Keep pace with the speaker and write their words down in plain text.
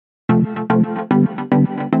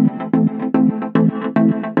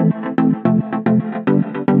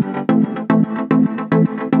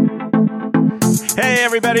Hey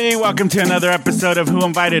everybody, welcome to another episode of Who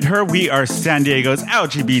Invited Her. We are San Diego's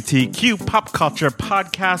LGBTQ pop culture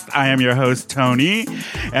podcast. I am your host, Tony,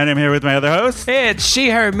 and I'm here with my other host. Hey, it's she,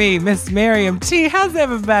 her, me, Miss Miriam T. How's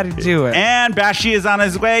everybody doing? And Bashi is on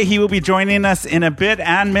his way. He will be joining us in a bit,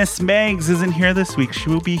 and Miss Megs isn't here this week. She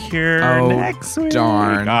will be here next week.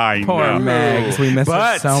 Darn. I Poor know. Megs. We miss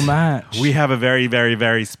her so much. We have a very, very,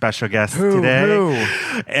 very special guest today. Who?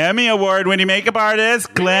 Emmy Award-winning makeup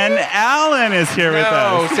artist Glenn Allen is here with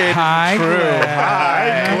us. Hi, Glenn.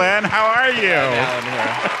 Hi, Glenn. How are you? Alan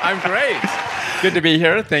here. I'm great. Good to be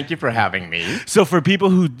here. Thank you for having me. So for people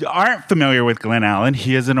who aren't familiar with Glenn Allen,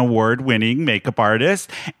 he is an award-winning makeup artist,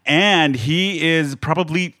 and he is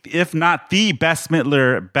probably, if not the best Bette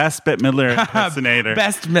Midler impersonator.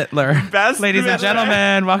 Best Midler. Best Ladies Midler. and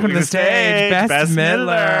gentlemen, welcome to the stage. Best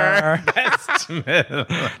Midler. Best Midler.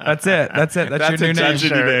 That's it. That's your new name. That's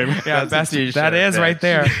your new name. Yeah, That's best. a t-shirt, That is bitch. right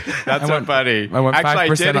there. That's so funny. I went Actually,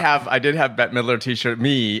 5% I did have Bette Midler t-shirt,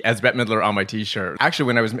 me as Bette Midler on my t-shirt. Actually,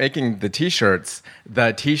 when I was making the t-shirts,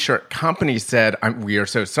 the t-shirt company said, "We are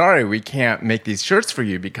so sorry, we can't make these shirts for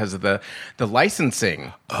you because of the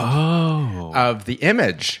licensing of the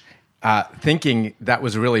image." Thinking that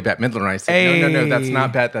was really Bette Midler, and I said, "No, that's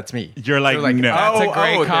not Bette. That's me." You're like, They're no. That's a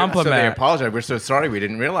great So they compliment. apologize. We're so sorry. We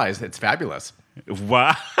didn't realize. It's fabulous.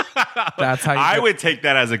 Wow. That's how you I do- would take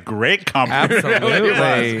that as a great compliment. Absolutely.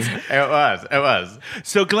 It was.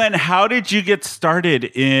 So, Glenn, how did you get started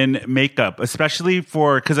in makeup, especially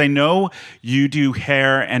because I know you do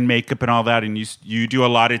hair and makeup and all that, and you do a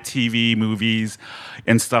lot of TV, movies,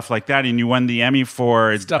 and stuff like that, and you won the Emmy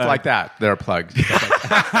for Stuff like that. They're plugged.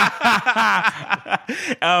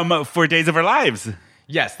 for Days of Our Lives.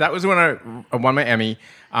 Yes, that was when I won my Emmy.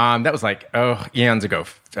 That was like, eons ago,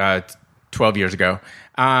 12 years ago.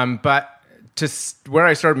 But where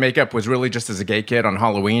I started makeup was really just as a gay kid on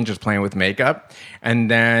Halloween, just playing with makeup. And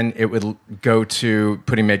then it would go to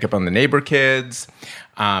putting makeup on the neighbor kids.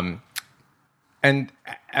 And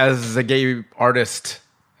as a gay artist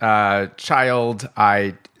child,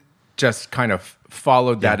 I just kind of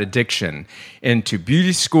followed that addiction into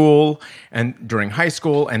beauty school and during high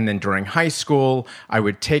school. And then during high school, I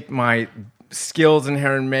would take my skills in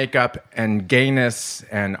hair and makeup and gayness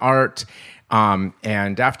and art.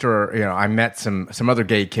 And after I met some other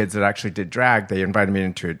gay kids that actually did drag, they invited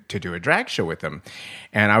me to do a drag show with them.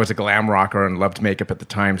 And I was a glam rocker and loved makeup at the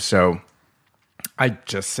time, so I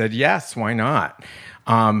just said yes, why not?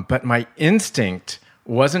 But my instinct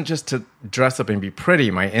wasn't just to dress up and be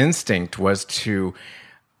pretty. My instinct was to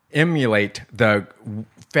emulate the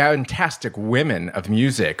fantastic women of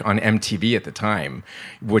music on MTV at the time,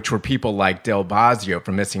 which were people like Del Bosio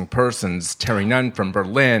from Missing Persons, Terry Nunn from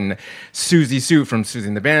Berlin, Susie Sue from Susie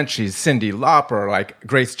and the Banshees, Cyndi Lauper, like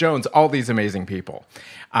Grace Jones, all these amazing people.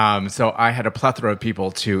 So I had a plethora of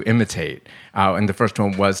people to imitate. And the first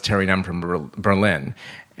one was Terry Nunn from Berlin.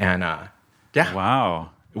 And yeah. Wow.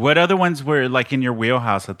 What other ones were like in your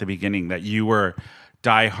wheelhouse at the beginning that you were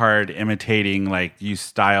diehard imitating, like you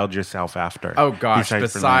styled yourself after? Oh gosh!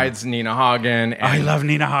 Besides Nina Hagen, I love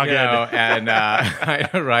Nina Hagen,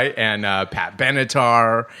 and right, and Pat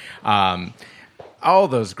Benatar, all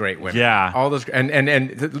those great women. Yeah, all those,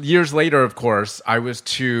 and years later, of course, I was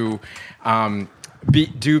to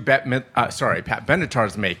do Pat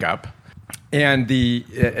Benatar's makeup,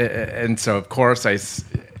 and so of course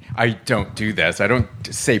I don't do this. I don't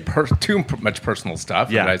say too much personal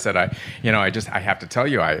stuff. Yeah. But I said, I have to tell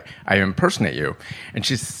you, I impersonate you. And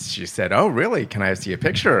she said, oh, really? Can I see a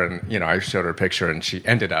picture? And, I showed her a picture and she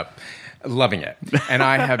ended up loving it. And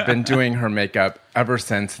I have been doing her makeup ever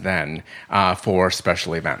since then for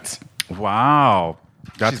special events. Wow.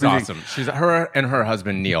 She's awesome. Her and her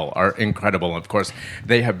husband, Neil, are incredible. Of course,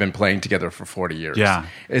 they have been playing together for 40 years. Yeah.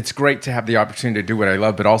 It's great to have the opportunity to do what I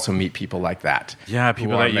love, but also meet people like that. Yeah,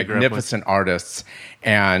 people who are that you grew up with. magnificent artists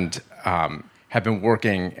and have been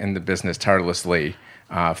working in the business tirelessly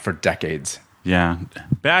for decades. Yeah.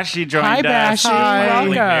 Bashi joined Hi, us. Bashi. Hi.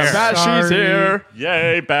 Welcome. Bashi's here.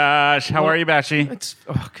 Yay, Bash. How are you, Bashi?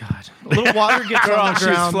 Oh God! A little water gets Girl, on the she's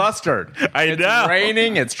ground. flustered. I know. It's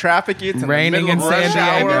raining. It's trafficy. It's Raining in the middle in of San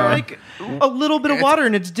rush Diego. hour. Like a little bit of water,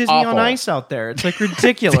 and it's Disney awful. on Ice out there. It's like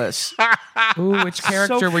ridiculous. Ooh, which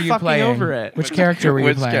character So were you fucking playing? over it. Which character were you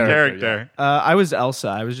Which playing? Character. I was Elsa.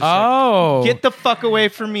 I was just Oh. like, get the fuck away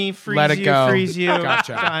from me. Freeze Let it you. go. Freeze you.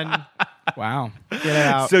 Gotcha. Done. Wow. Get it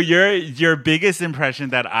out. So your biggest impression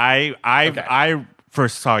that I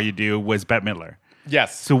first saw you do was Bette Midler.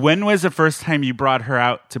 Yes. So when was the first time you brought her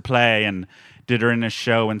out to play and did her in a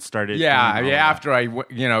show and started? Yeah, doing all yeah. that? After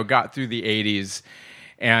I got through the 80s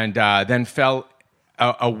and then fell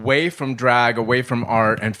away from drag, away from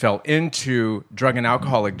art, and fell into drug and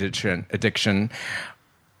alcohol addiction.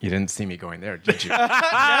 You didn't see me going there, did you?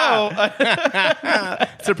 No.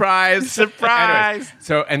 Surprise. Anyways,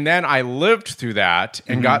 and then I lived through that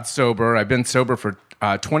and got sober. I've been sober for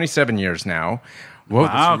 27 years now. Whoa,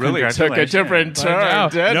 Wow, this really took a different turn.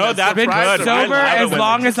 didn't No, it? that's I've been good. sober as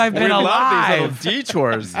long as I've been We love alive. these little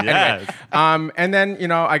detours. Yes. Anyway, and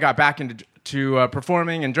then, I got back into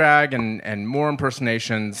performing and drag and more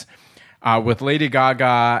impersonations with Lady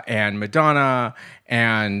Gaga and Madonna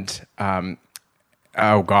and,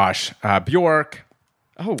 Bjork.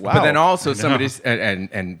 Oh, wow. But then also somebody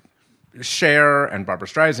and Cher and Barbara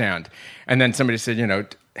Streisand, and then somebody said,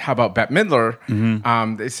 how about Bette Midler?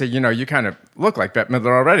 They said, you kind of look like Bette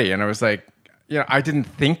Midler already, and I was like, I didn't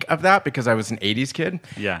think of that because I was an '80s kid,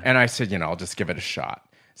 and I said, I'll just give it a shot.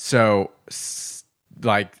 So,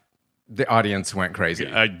 the audience went crazy,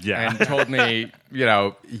 and told me,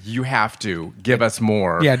 you have to give us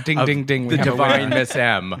more. Yeah, ding, of ding, ding. We The have a divine winner. Miss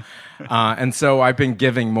M. And so I've been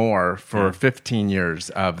giving more for 15 years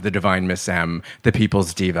of the divine Miss M, the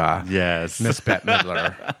people's diva. Yes. Miss Bette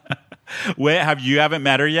Midler. Wait, you haven't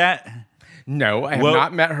met her yet? No, I have What-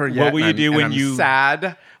 not met her yet. what will you and do I'm- when and I'm you-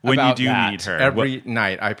 sad when you about do that. meet her? Every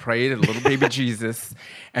night I pray to little baby Jesus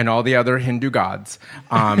and all the other Hindu gods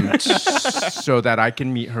so that I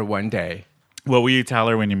can meet her one day. What will you tell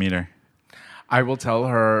her when you meet her? I will tell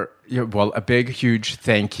her, a big, huge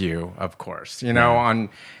thank you, of course.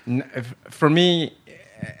 For me,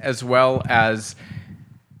 as well as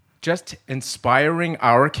just inspiring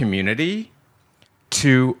our community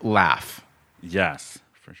to laugh. Yes,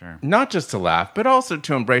 for sure. Not just to laugh, but also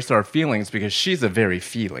to embrace our feelings, because she's a very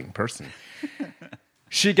feeling person.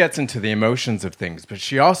 She gets into the emotions of things, but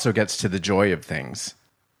she also gets to the joy of things.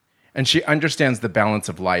 And she understands the balance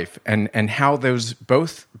of life and how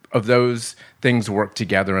both of those things work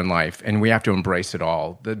together in life. And we have to embrace it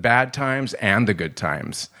all, the bad times and the good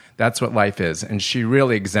times. That's what life is. And she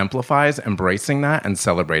really exemplifies embracing that and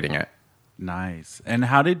celebrating it. Nice. And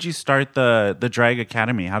how did you start the Drag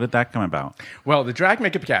Academy? How did that come about? Well, the Drag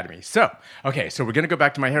Makeup Academy. So we're going to go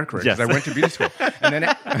back to my hair career because Yes. I went to beauty school. And then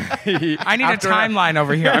I need a timeline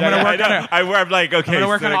over here. I'm going to work on it. I'm like, okay. gonna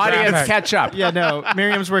work on a audience graphic. catch up. Yeah, no.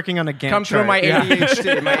 Miriam's working on a Gantt Come through chart. my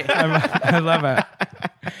ADHD. I love it.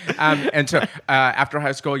 And so after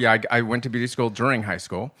high school, I went to beauty school during high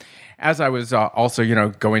school. As I was also,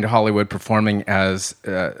 going to Hollywood, performing as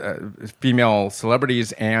female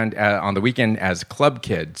celebrities and on the weekend as club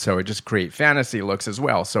kid. So it just create fantasy looks as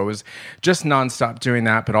well. So it was just nonstop doing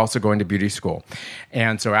that, but also going to beauty school.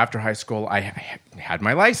 And so after high school, I had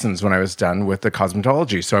my license when I was done with the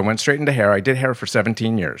cosmetology. So I went straight into hair. I did hair for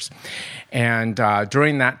 17 years. And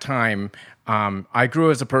during that time, I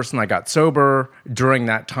grew as a person. I got sober during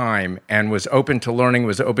that time and was open to learning,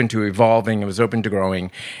 was open to evolving, was open to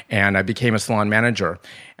growing. And I became a salon manager.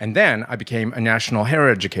 And then I became a national hair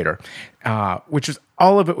educator, which was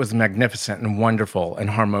all of it was magnificent and wonderful and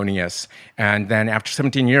harmonious. And then after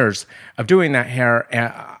 17 years of doing that hair,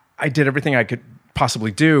 I did everything I could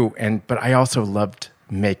possibly do. But I also loved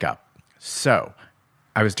makeup. So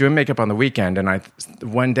I was doing makeup on the weekend, and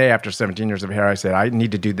one day after 17 years of hair, I said, I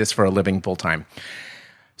need to do this for a living full time.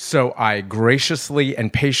 So I graciously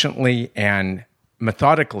and patiently and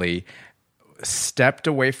methodically stepped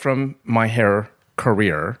away from my hair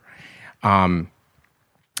career and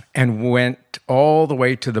went all the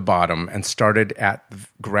way to the bottom and started at the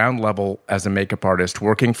ground level as a makeup artist,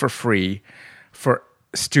 working for free for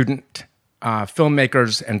student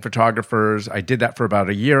filmmakers and photographers. I did that for about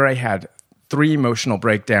a year. I had 3 emotional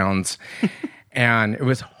breakdowns, and it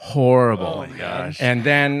was horrible. Oh my gosh. And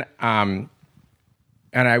then, I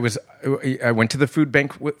went to the food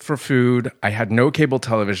bank for food. I had no cable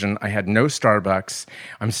television. I had no Starbucks.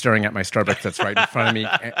 I'm staring at my Starbucks that's right in front of me.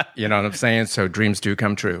 You know what I'm saying? So dreams do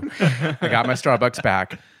come true. I got my Starbucks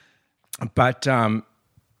back, but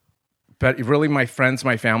really, my friends,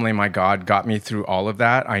 my family, my God got me through all of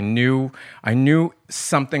that. I knew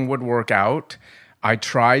something would work out. I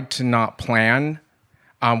tried to not plan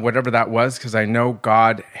whatever that was, because I know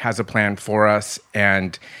God has a plan for us.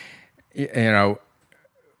 And,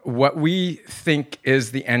 what we think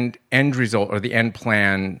is the end result or the end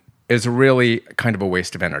plan is really kind of a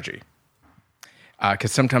waste of energy.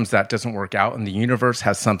 Because sometimes that doesn't work out, and the universe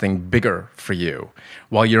has something bigger for you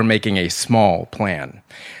while you're making a small plan.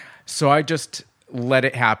 So I just let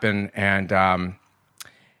it happen, and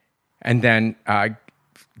then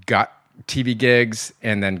got TV gigs,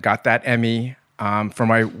 and then got that Emmy for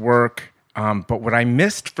my work But what I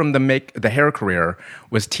missed from the hair career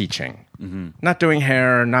was teaching. Not doing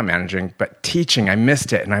hair, not managing, but teaching. I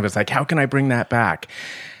missed it. And I was like, how can I bring that back?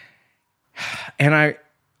 And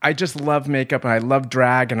I just love makeup and I love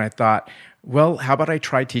drag. And I thought, well, how about I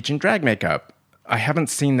try teaching drag makeup? I haven't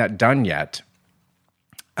seen that done yet.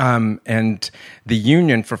 And the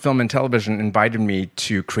Union for Film and Television invited me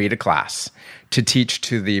to create a class to teach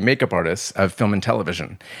to the makeup artists of film and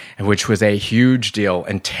television, which was a huge deal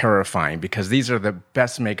and terrifying because these are the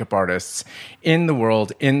best makeup artists in the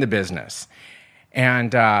world, in the business.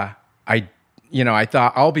 And I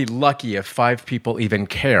thought I'll be lucky if 5 people even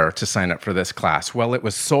care to sign up for this class. Well, it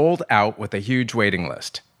was sold out with a huge waiting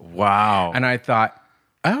list. Wow. And I thought,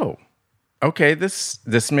 oh, okay,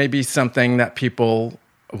 this may be something that people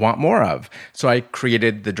want more of. So I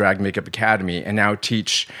created the Drag Makeup Academy and now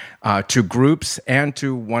teach to groups and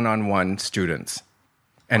to one-on-one students.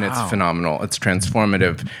 And It's phenomenal. It's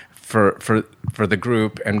transformative for the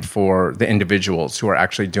group and for the individuals who are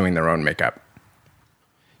actually doing their own makeup.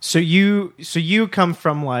 So you come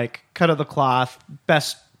from like cut of the cloth,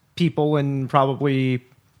 best people in probably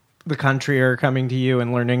the country are coming to you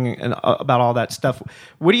and learning about all that stuff.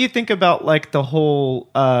 What do you think about like the whole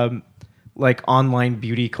like online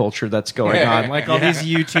beauty culture that's going on, like all these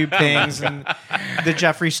YouTube things and the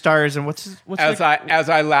Jeffree Stars and what's as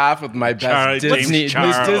I laugh with my best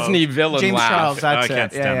Disney villain James laugh. Charles, that's I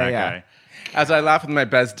can't it. stand that guy. As I laugh with my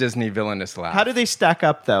best Disney villainous laugh. How do they stack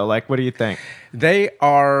up though? Like, what do you think? They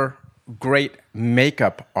are great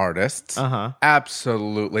makeup artists. Uh-huh.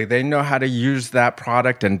 Absolutely. They know how to use that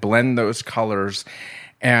product and blend those colors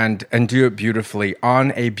and do it beautifully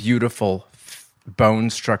on a beautiful bone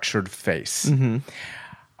structured face.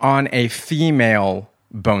 On a female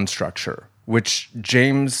bone structure, which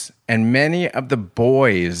James and many of the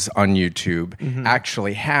boys on YouTube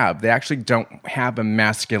actually have. They actually don't have a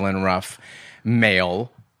masculine, rough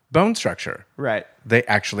male bone structure. Right. They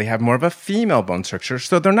actually have more of a female bone structure.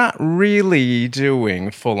 So they're not really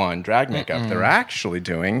doing full-on drag makeup. They're actually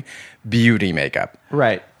doing beauty makeup.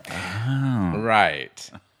 Right. Right.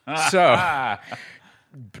 So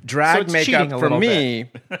drag it's makeup cheating a for little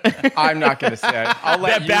me, I'm not going to say it. I'll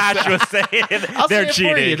let That Bash was saying I'll they're say it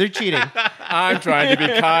cheating. for you. They're cheating. I'm trying to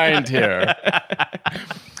be kind here.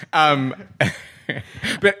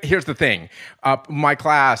 But here's the thing. My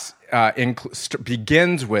class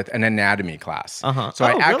begins with an anatomy class. So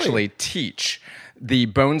I actually teach the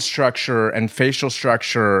bone structure and facial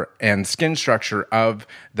structure and skin structure of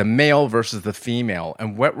the male versus the female.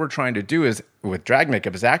 And what we're trying to do is, with drag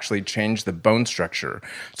makeup, is actually change the bone structure.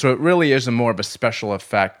 So it really is more of a special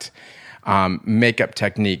effect makeup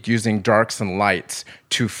technique using darks and lights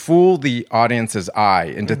to fool the audience's eye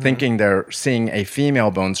into thinking they're seeing a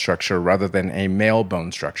female bone structure rather than a male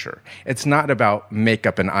bone structure. It's not about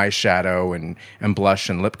makeup and eyeshadow and blush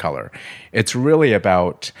and lip color. It's really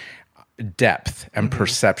about depth and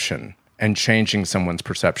perception and changing someone's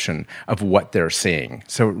perception of what they're seeing.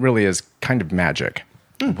 So it really is kind of magic.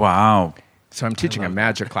 Wow. So I'm teaching a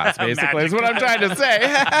magic class, basically, is what I'm trying to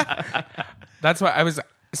say. That's why I was.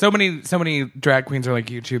 So many drag queens are like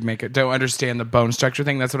YouTube makeup don't understand the bone structure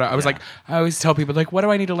thing. That's what I was like. I always tell people like, what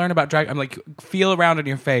do I need to learn about drag? I'm like, feel around in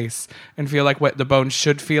your face and feel like what the bone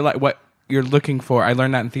should feel like, what you're looking for. I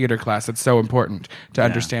learned that in theater class. It's so important to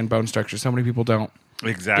understand bone structure. So many people don't.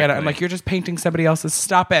 Exactly. Get it. I'm like, you're just painting somebody else's.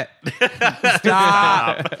 Stop it.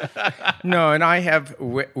 Stop. No, and I have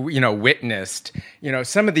witnessed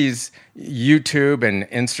some of these YouTube and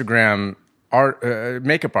Instagram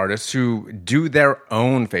makeup artists who do their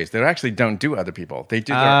own face. They actually don't do other people. They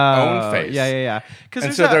do their own face. Yeah.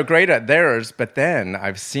 And so they're great at theirs, but then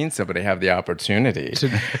I've seen somebody have the opportunity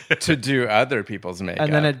to do other people's makeup.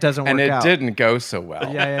 And then it doesn't work out. And it didn't go so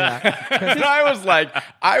well. Yeah. And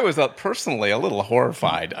I was personally a little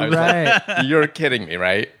horrified. I was like, you're kidding me,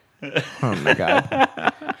 right? Oh my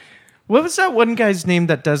God. What was that one guy's name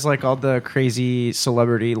that does like all the crazy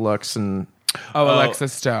celebrity looks and...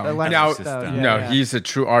 Alexis Stone. He's a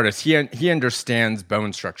true artist. He understands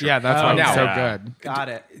bone structure. Yeah, that's why he's so yeah. good. Got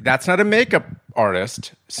it. That's not a makeup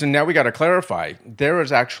artist. So now we got to clarify. There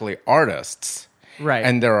is actually artists. Right.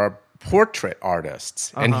 And there are portrait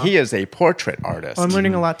artists. And he is a portrait artist. Oh, I'm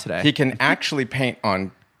learning a lot today. He can actually paint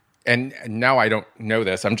on... And now I don't know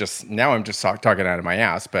this. I'm just talking out of my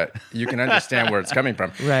ass, but you can understand where it's coming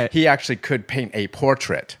from. Right. He actually could paint a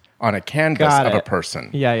portrait on a canvas of a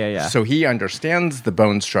person. Yeah. So he understands the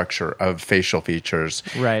bone structure of facial features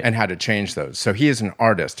and how to change those. So he is an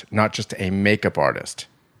artist, not just a makeup artist.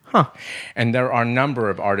 Huh. And there are a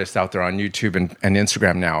number of artists out there on YouTube and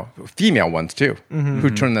Instagram now, female ones too,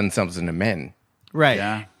 who turn themselves into men. Right.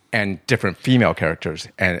 Yeah. and different female characters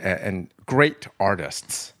and great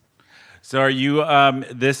artists. So are you?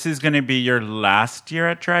 This is going to be your last year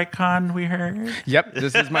at DragCon. We heard. Yep,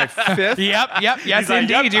 this is my fifth. Yep. Yes, He's like,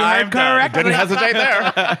 indeed. "Yep, You I'm heard done." correctly. Didn't hesitate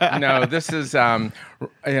there. No, this is,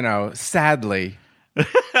 sadly,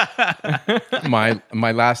 my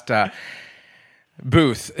last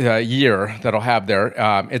booth year that I'll have there.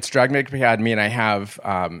 It's Drag Makeup Academy, and I have,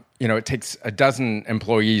 it takes a dozen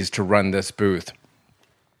employees to run this booth.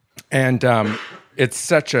 And it's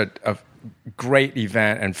such a great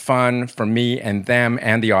event and fun for me and them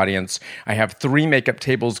and the audience. I have 3 makeup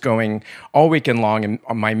tables going all weekend long, and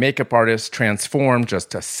my makeup artists transform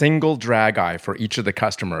just a single drag eye for each of the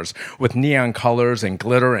customers with neon colors and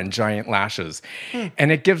glitter and giant lashes.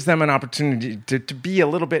 And it gives them an opportunity to be a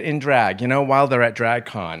little bit in drag, while they're at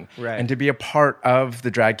DragCon, Right. and to be a part of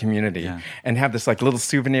the drag community and have this like little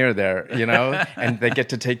souvenir there, and they get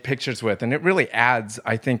to take pictures with. And it really adds,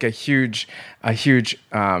 I think, a huge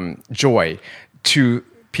joy to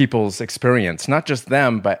people's experience, not just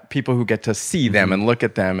them, but people who get to see them and look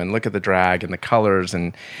at the drag and the colors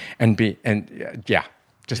and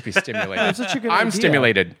just be stimulated. That's such a good I'm idea.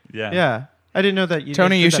 stimulated. Yeah. I didn't know that you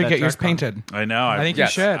Tony, guys you did should that get at yours DragCon. painted. I know. I think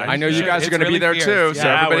Yes, you should. I know you guys are It's going to be really there fierce. too. So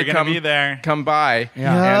Yeah, everybody we're gonna be there. come by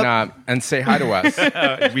Yeah. and say hi to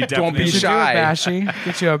us. We Don't be You should shy. do it, Bashy.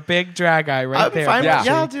 Get you a big drag eye right I'm there. fine with Yeah.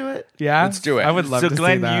 yeah, I'll do it. Yeah, Let's do it. I would love So to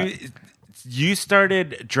Glenn, see that. you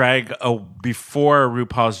started drag before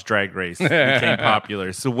RuPaul's Drag Race became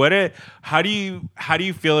popular. So how do you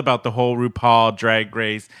feel about the whole RuPaul Drag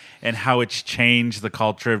Race and how it's changed the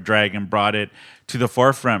culture of drag and brought it to the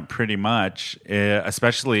forefront pretty much,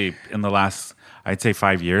 especially in the last, I'd say,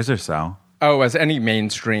 5 years or so? Oh, as any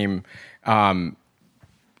mainstream, I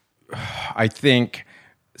think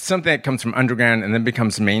something that comes from underground and then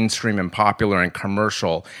becomes mainstream and popular and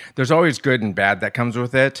commercial, there's always good and bad that comes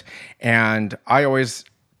with it. And I always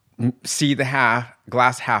see the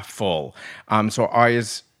glass half full. So I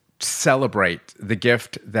always celebrate the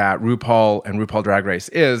gift that RuPaul and RuPaul Drag Race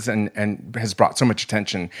is and has brought so much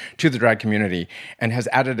attention to the drag community and has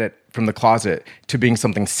added it from the closet to being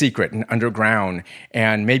something secret and underground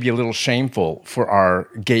and maybe a little shameful for our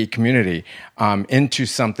gay community into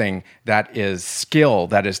something that is skill,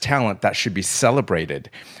 that is talent, that should be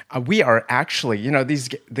celebrated. We are actually,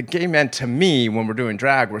 the gay men, to me, when we're doing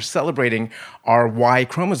drag, we're celebrating our Y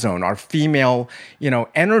chromosome, our female,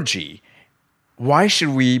 energy. Why should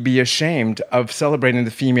we be ashamed of celebrating the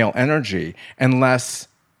female energy unless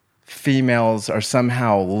females are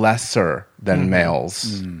somehow lesser than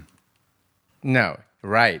males? No,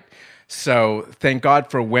 right. So thank God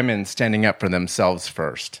for women standing up for themselves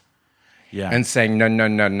first Yeah. and saying,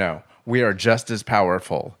 no. We are just as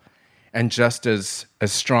powerful and just as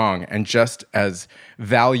strong and just as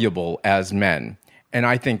valuable as men. And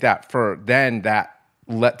I think that that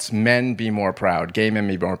lets men be more proud, gay men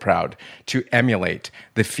be more proud, to emulate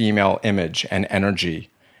the female image and energy,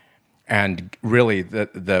 and really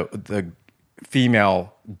the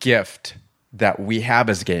female gift that we have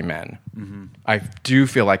as gay men. Mm-hmm. I do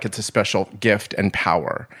feel like it's a special gift and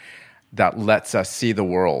power that lets us see the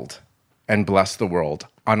world and bless the world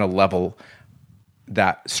on a level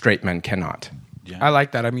that straight men cannot. I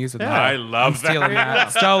like that. I'm using that. I love I'm stealing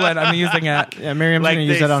that. Stolen. I'm using it. Yeah, Miriam's Like going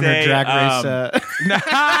to use they that on her say, drag race.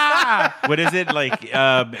 What is it like?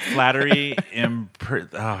 Flattery. I can't.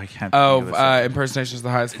 think of this. Impersonation is the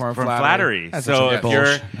highest form of From flattery. flattery. That's So such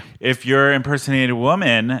bullshit. if you're impersonating a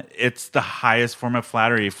woman, it's the highest form of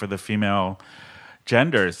flattery for the female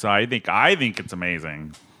gender. So I think it's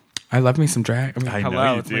amazing. I love me some drag. I know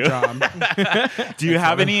hello, you it's do. my job. Do you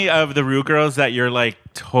have any of the Ru girls that you're like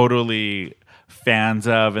totally fans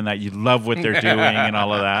of and that you love what they're doing and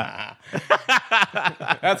all of that?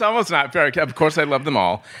 That's almost not fair. Of course, I love them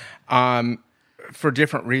all for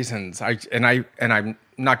different reasons. I'm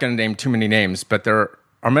not going to name too many names, but there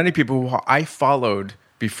are many people who I followed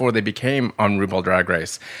before they became on RuPaul Drag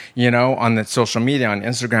Race, on the social media, on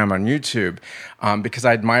Instagram, on YouTube, because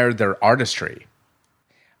I admired their artistry.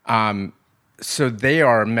 So they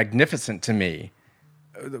are magnificent to me,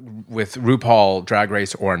 with RuPaul Drag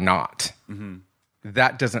Race or not. Mm-hmm.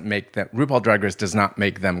 That doesn't make them. RuPaul Drag Race does not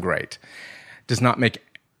make them great. Does not make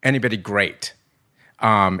anybody great.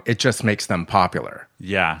 It just makes them popular.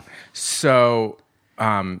 Yeah. So,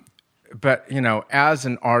 but as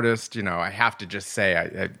an artist, I have to just say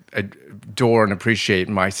I adore and appreciate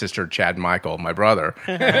my sister Chad Michael, my brother,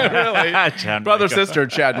 really, Chad brother Michael. sister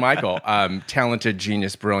Chad Michael, talented,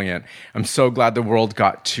 genius, brilliant. I'm so glad the world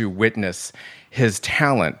got to witness his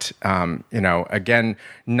talent. Again,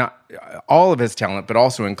 not all of his talent, but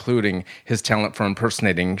also including his talent for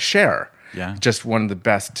impersonating Cher. Yeah. Just one of the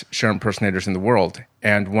best Cher impersonators in the world,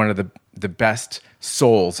 and one of the best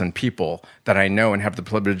souls and people that I know and have the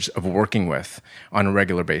privilege of working with on a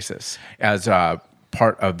regular basis as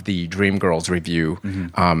part of the Dreamgirls review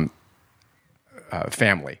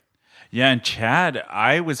family. Yeah, and Chad,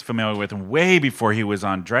 I was familiar with him way before he was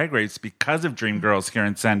on Drag Race because of Dreamgirls here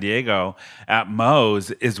in San Diego at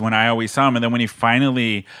Moe's is when I always saw him. And then when he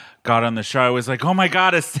finally got on the show, I was like, oh my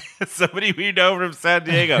God, it's somebody we know from San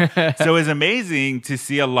Diego. So it was amazing to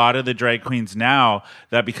see a lot of the drag queens now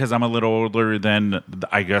that because I'm a little older than,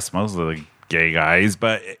 I guess, most of the gay guys,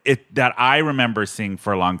 but that I remember seeing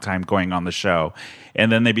for a long time going on the show. And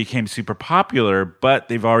then they became super popular, but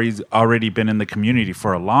they've already been in the community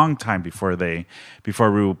for a long time before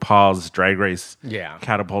RuPaul's Drag Race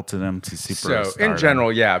catapulted them to super. So in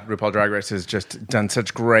general, RuPaul Drag Race has just done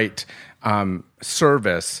such great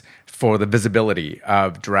service for the visibility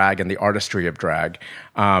of drag and the artistry of drag.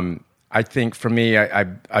 I think for me, I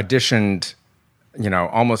auditioned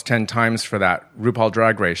almost 10 times for that RuPaul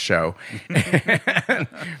Drag Race show.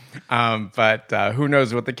 But who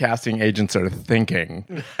knows what the casting agents are thinking.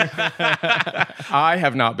 I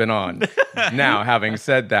have not been on. Now, having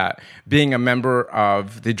said that, being a member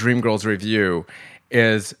of the Dreamgirls review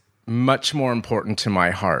is much more important to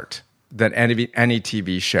my heart than any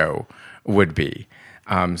TV show would be.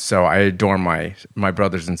 So I adore my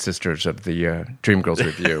brothers and sisters of the Dreamgirls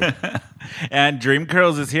review. And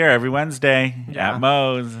Dreamgirls is here every Wednesday at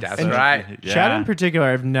Moe's. That's right. Yeah. Chad in particular,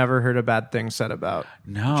 I've never heard a bad thing said about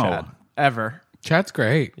Chad ever. Chad's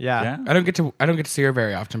great. Yeah. I don't get to see her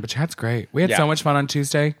very often, but Chad's great. We had so much fun on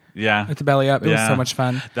Tuesday. Yeah. At the Belly Up. It was so much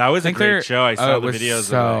fun. That was a great show. I saw the videos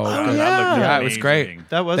so of it. good. Yeah, it was great.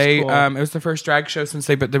 That was cool. cool. It was the first drag show since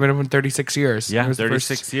they've been open 36 years. Yeah, it was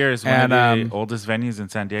 36 years. One and, of the oldest venues in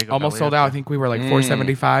San Diego. Almost sold out. I think we were like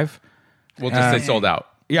 475. We'll just say sold out.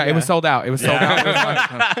 Yeah, it was sold out. It was sold out. It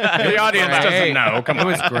was The audience doesn't know. Come on. It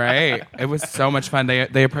was great. It was so much fun.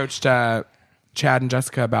 They approached Chad and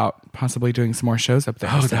Jessica about possibly doing some more shows up there.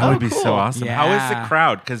 Oh, that would be cool. so awesome. Yeah. How is the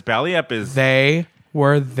crowd? Because Belly Up is... They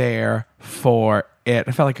were there for it.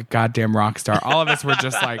 I felt like a goddamn rock star. All of us were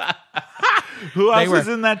just like... Who else was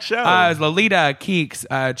in that show? It was Lolita, Keeks,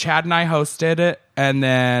 Chad and I hosted it. And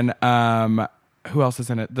then... who else is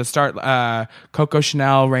in it? Coco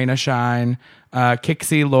Chanel, Raina Shine,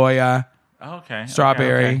 Kixie, Loya, okay.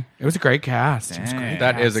 Strawberry. Okay. It was a great cast. It was a great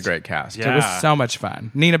That cast. is a great cast. Yeah. It was so much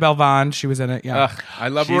fun. Nina Belvon, she was in it. Yeah. Ugh, I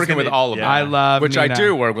love She's working gonna with be- all of them. yeah. I love Which I Nina.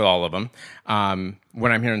 do work with all of them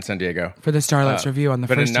when I'm here in San Diego. For the Starlets review on the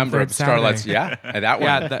But first a number and of third Saturday. Starlets, that one.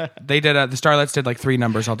 Yeah, they did. The Starlets did like 3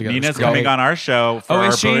 numbers altogether. Nina's It was great. coming on our show for Oh,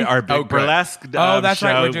 is she? our big Oh, good. burlesque that's show.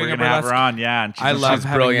 right, we're doing a gonna have her burlesque. on. Yeah, and I love She's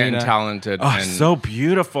having brilliant Nina. and talented. Oh, and so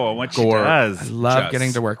beautiful what she Gore. does. Love Just-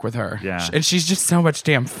 getting to work with her. Yeah. And she's just so much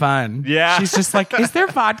damn fun. Yeah. She's just like, is there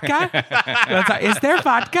vodka? That's like, is there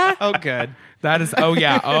vodka? Oh, good. That is, oh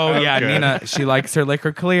yeah. good. Nina, she likes her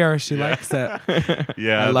liquor clear. She likes it.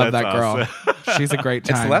 Yeah, I love that that's girl. awesome. She's a great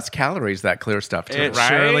time. It's less calories, that clear stuff, too. It Right?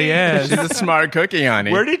 surely is. She's a smart cookie,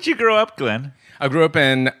 honey. Where did you grow up, Glenn? I grew up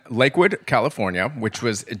in Lakewood, California, which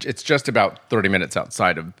was, it's just about 30 minutes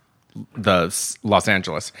outside of Los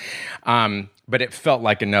Angeles. But it felt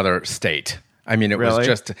like another state. I mean, it was Really?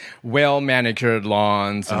 just well-manicured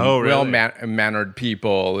lawns and Oh, really? well-mannered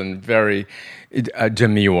people and very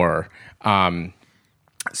demure.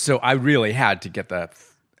 So I really had to get the...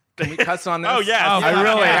 Can we cuss on this? Oh, yes. I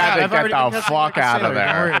really had to I've already get been the cussing fuck like a out of sailor.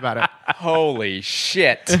 Don't worry there. about it. Holy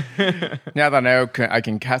shit. Now that I know I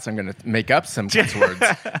can cuss, I'm going to make up some cuss words.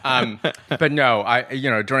 But no,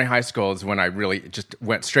 during high school is when I really just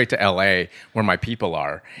went straight to LA where my people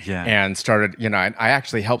are. Yeah. And started, I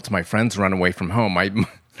actually helped my friends run away from home.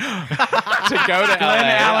 To go to LA. Allen's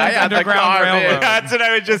I had the Underground car, Railroad. man. That's what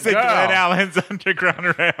I would just say. Girl. Glenn Allen's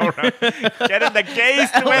Underground Railroad. Getting the gays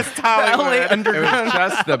to West Hollywood. It was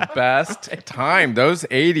just the best time. Those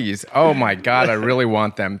 80s. Oh my God, I really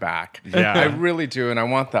want them back. Yeah. I really do. And I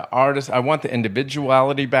want the artist, I want the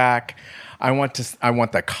individuality back. I want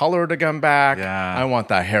the color to come back. Yeah. I want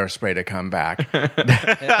the hairspray to come back.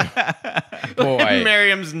 Boy.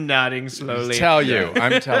 Miriam's nodding slowly.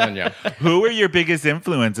 I'm telling you. Who were your biggest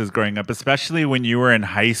influences growing up, especially when you were in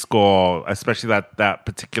high school, especially that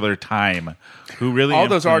particular time? Who really All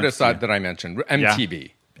those artists influenced that I mentioned,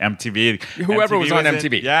 MTV. MTV. Whoever was on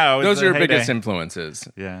MTV. Yeah, it was those the are your heyday. biggest influences.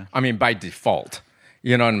 Yeah. I mean, by default.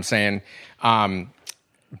 You know what I'm saying?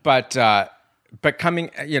 But coming,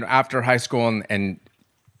 after high school and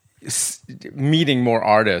meeting more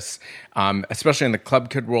artists, especially in the club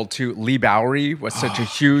kid world too, Lee Bowery was such a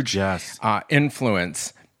huge yes.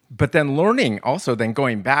 influence. But then learning also, then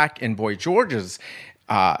going back in Boy George's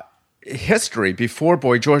history, before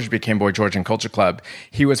Boy George became Boy George and Culture Club,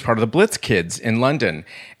 he was part of the Blitz Kids in London.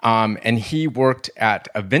 And he worked at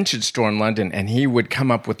a vintage store in London, and he would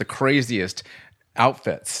come up with the craziest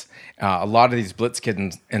outfits. A lot of these Blitz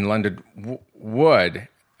Kids in London would.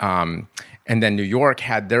 And then New York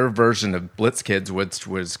had their version of Blitz Kids, which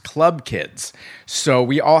was Club Kids. So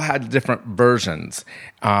we all had different versions.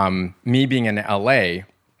 Me being in LA,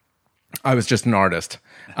 I was just an artist.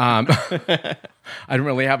 I didn't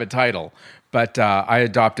really have a title, but I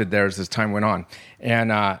adopted theirs as time went on.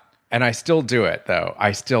 And I still do it, though.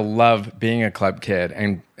 I still love being a club kid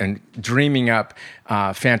and dreaming up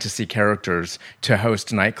fantasy characters to host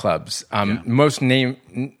nightclubs.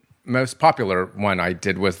 Most popular one I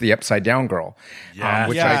did was the Upside Down Girl,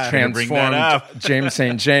 which I transformed James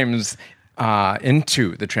St. James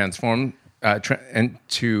into the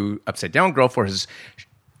into Upside Down Girl for his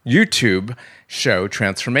YouTube show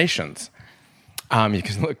Transformations. You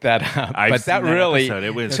can look that up. But that really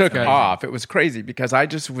took off. It was crazy because I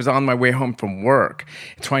just was on my way home from work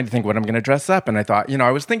trying to think what I'm going to dress up. And I thought,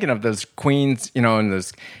 I was thinking of those queens, and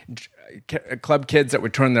those club kids that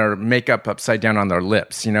would turn their makeup upside down on their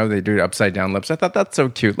lips. They do upside down lips. I thought, that's so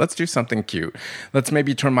cute. Let's do something cute. Let's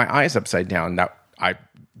maybe turn my eyes upside down. Now, I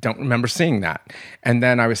don't remember seeing that. And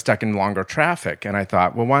then I was stuck in longer traffic, and I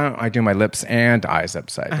thought, well, why don't I do my lips and eyes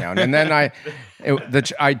upside down? And then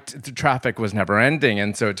the traffic was never ending,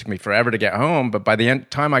 and so it took me forever to get home. But by the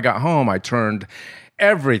time I got home, I turned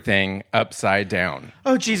everything upside down.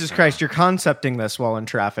 Oh, Jesus Christ, you're concepting this while in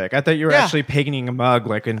traffic. I thought you were actually painting a mug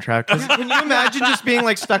like in traffic. Can you imagine just being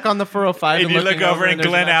like stuck on the 405 and you look over and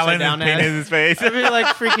Glenn Allen painted his face? I'd be like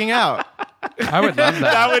freaking out. I would love that.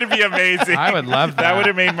 That would be amazing. I would love that. That would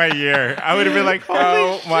have made my year. I would have been like,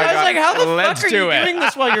 oh my God. I was like, how the Let's fuck are do you it. doing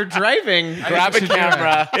this while you're driving? Grab a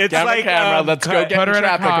camera. It's Grab like, a camera. Let's go get put her in in a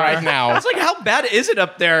traffic car. right now. It's like, how bad is it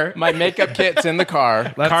up there? My makeup kit's in the car.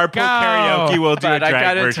 carpool go. karaoke. We'll do But a I drag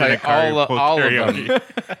gotta version tell you, of carpool all of karaoke. them,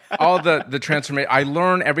 all the transformation. I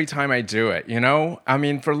learn every time I do it. I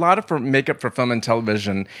mean, for a lot of makeup for film and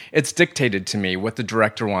television, it's dictated to me what the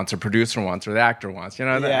director wants, or producer wants, or the actor wants.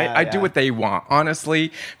 I do what they want.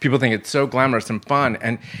 Honestly, people think it's so glamorous and fun,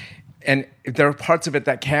 and there are parts of it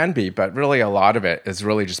that can be, but really a lot of it is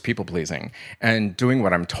really just people pleasing and doing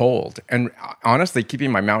what I'm told, and honestly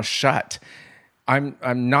keeping my mouth shut. I'm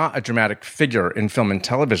not a dramatic figure in film and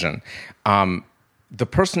television. The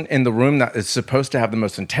person in the room that is supposed to have the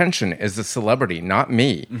most attention is the celebrity, not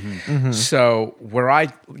me. Mm-hmm. So where I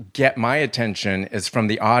get my attention is from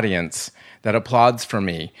the audience that applauds for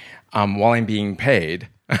me while I'm being paid.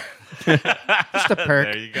 Just a perk.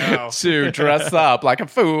 There you go. To dress up like a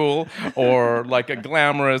fool, or like a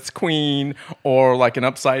glamorous queen, or like an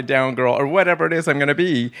upside down girl, or whatever it is I'm going to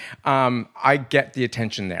be. I get the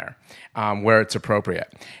attention there where it's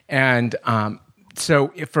appropriate. And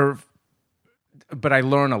but I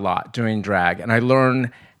learn a lot doing drag, and I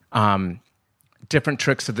learn different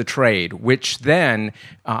tricks of the trade, which then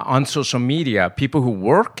on social media, people who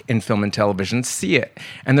work in film and television see it.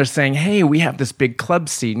 And they're saying, hey, we have this big club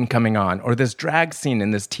scene coming on, or this drag scene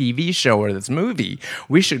in this TV show or this movie.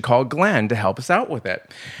 We should call Glenn to help us out with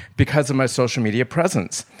it, because of my social media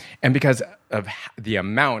presence and because of the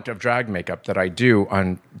amount of drag makeup that I do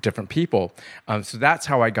on different people. So that's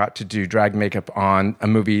how I got to do drag makeup on a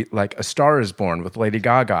movie like A Star Is Born with Lady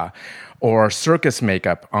Gaga, or circus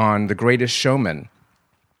makeup on The Greatest Showman.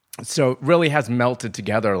 So it really has melted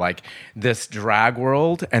together, like this drag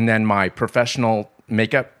world, and then my professional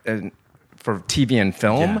makeup for TV and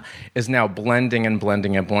film is now blending and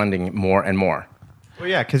blending and blending more and more. Well,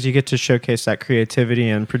 yeah, because you get to showcase that creativity,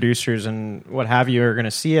 and producers and what have you are going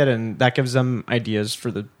to see it, and that gives them ideas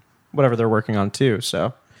for whatever they're working on too.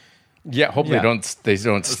 So. Yeah, hopefully they don't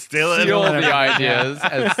steal the ideas,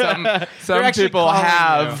 as some people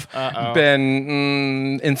have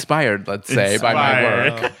been inspired, let's say, by my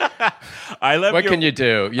work. I love what can you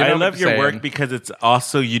do? I love your work because it's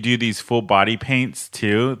also, you do these full body paints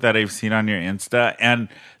too that I've seen on your Insta, and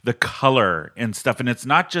the color and stuff. And it's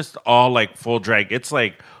not just all like full drag. It's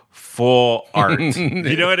like full art.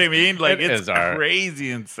 You know what I mean? Like it's crazy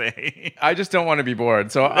insane. I just don't want to be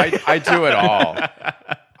bored. So I do it all.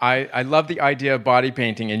 I love the idea of body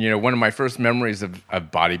painting. And, one of my first memories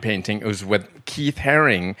of body painting was when Keith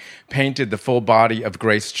Haring painted the full body of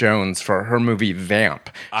Grace Jones for her movie Vamp.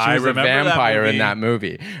 She was a vampire in that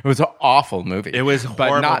movie. It was an awful movie. It was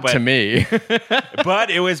horrible. But not to me. But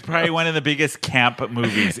it was probably one of the biggest camp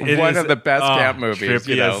movies. One of the best camp movies,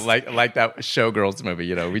 trippiest. like that Showgirls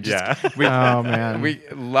movie. Oh, man. We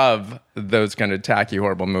love those kind of tacky,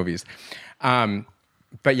 horrible movies.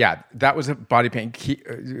 But yeah, that was a body paint.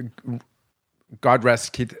 God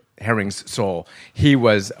rest Keith Herring's soul. He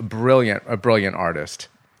was a brilliant artist.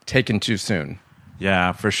 Taken too soon.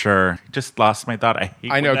 Yeah, for sure. Just lost my thought.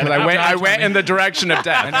 I know, because I went in the direction of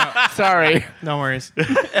death. I know. Sorry. No worries. It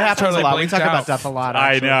happens Totally a lot. We blinked talk out. about death a lot.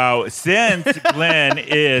 I Actually. know. Since Glenn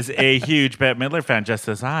is a huge Bette Midler fan, just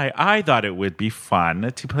as I thought it would be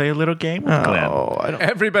fun to play a little game with Glenn. Oh, I don't.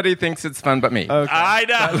 Everybody thinks it's fun but me. Okay. I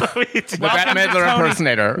know. The Bette Midler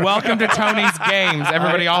impersonator. Welcome to Tony's games.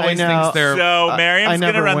 Everybody I always know. thinks they're. So Miriam's I going to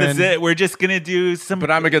never run win. the We're just going to do some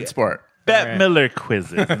But I'm a good sport. Bette All right. Midler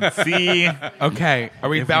quizzes and see. Okay, are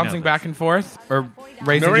we If we bouncing know back this. and forth or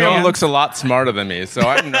raising Miriam hands? looks a lot smarter than me, so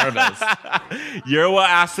I'm nervous. You will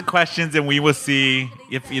ask the questions and we will see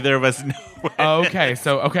if either of us know. Okay,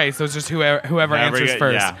 so it's just whoever Whoever answers get-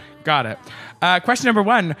 first. yeah. Got it. Question number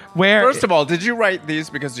 1: Where? First of all, did you write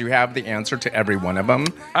these because you have the answer to every one of them?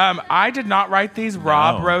 I did not write these.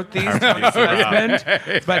 Rob wrote these. Tony's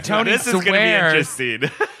husband. But Tony This is going to be swears.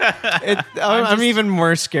 interesting. I'm even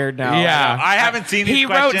more scared now. Yeah, I haven't seen these He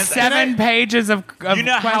wrote questions. 7 pages of You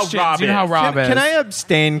know how questions. Rob You know how is. Rob is. Can I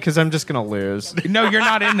abstain because I'm just gonna lose? No, you're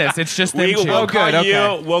not in this. It's just them We, two. we'll, call good, you,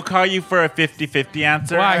 okay. we'll call you for a 50-50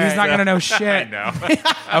 answer. Why? He's not So- going to know I shit. know.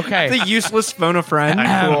 Okay. The useless phone a friend.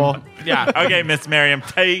 Cool. Yeah. Okay, Miss Miriam,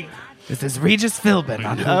 take. This is Regis Philbin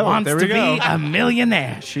on Who Oh, Wants there to we Be go. a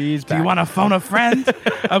Millionaire. She's Do you back. want to phone a friend?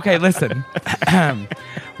 Okay, listen.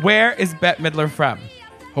 Where is Bette Midler from?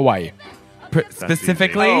 Hawaii.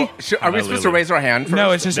 Specifically? Oh, are we supposed to raise our hand first?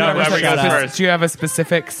 No, it's just No, whoever whoever says goes it. first. Do you have a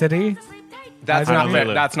specific city? That's not fair.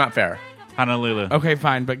 Honolulu. That's not fair. Honolulu. Okay,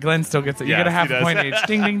 fine, but Glenn still gets it. You Yes, get a half he a does. point each.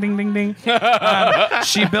 Ding, ding, ding, ding, ding.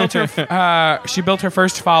 She built her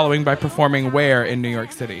first following by performing where in New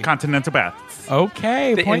York City? Continental Baths.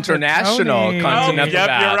 Okay, The point to international Tony. continental Yep,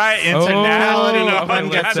 baths. you're right. Oh, International Glenn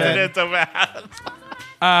gets it. Continental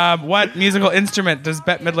Baths. What musical instrument does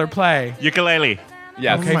Bette Midler play? Ukulele.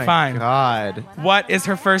 Yes. Okay, Oh my fine. God. What is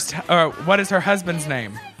her what is her husband's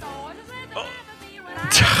name?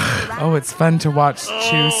 Oh, it's fun to watch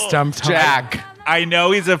two stumped. Jack. I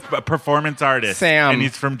know he's a performance artist. Sam. And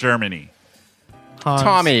he's from Germany. Hans.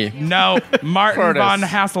 Tommy. No, Martin Curtis. von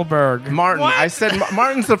Hasselberg. Martin. I said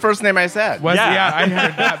Martin's the first name I said. Was Yeah. I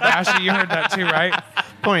heard that. Bashy, you heard that too, right?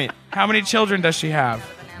 Point. How many children does she have?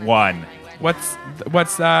 One.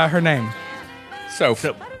 What's her name?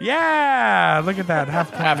 Sophie. Yeah, look at that.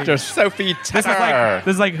 Half point. After Sophie This Tucker.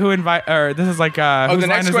 is like who invite or this is like Oh, whose the line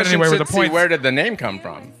next is it question anyway with should the see points. where did the name come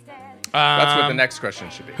from. That's what the next question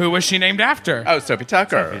should be. Who was she named after? Oh, Sophie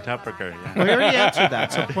Tucker. Tupperker, yeah. We already answered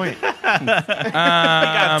that. So point.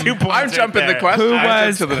 Got 2 points. I'm right jumping the there.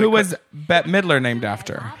 question. Who was Bette Midler named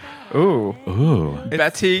after? Ooh. Ooh.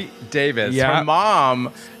 Betty Davis. Yeah. Her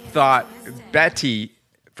mom thought Betty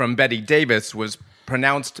from Betty Davis was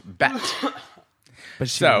pronounced Bet. But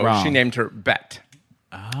she So wrong. she named her Bet.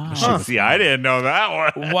 See, I didn't know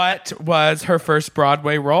that one. What was her first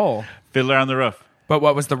Broadway role? Fiddler on the Roof. But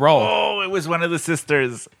what was the role? Oh, it was one of the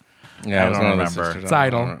sisters. Yeah, I it was don't one of the remember. sisters. It's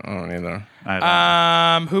Idol. I don't either.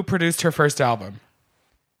 I don't Who produced her first album?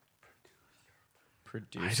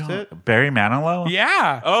 Produced it. Barry Manilow?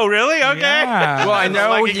 Yeah. Oh, really? Okay. Yeah. Well, I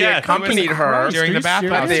know Like a he guess. accompanied her. During the Are you bath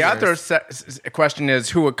serious? But the house. other question is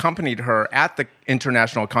who accompanied her at the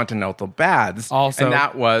International Continental Baths. Also- and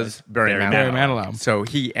that was Barry Manilow. Barry Manilow. So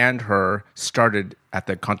he and her started at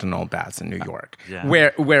the Continental Baths in New York. Yeah.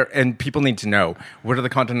 Where and people need to know, what are the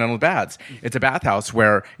Continental Baths? It's a bathhouse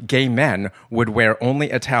where gay men would wear only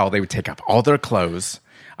a towel. They would take up all their clothes.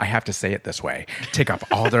 I have to say it this way. Take up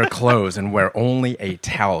all their clothes and wear only a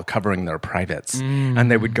towel covering their privates. And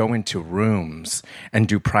they would go into rooms and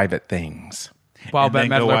do private things. While And Bette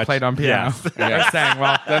then go Midler watch- played on piano. Yes. I sang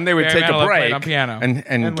while Then they would Barry take a Manilow break played on piano. and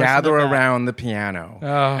listen gather to that. around the piano.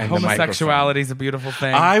 and the homosexuality is a beautiful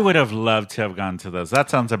thing. I would have loved to have gone to those. That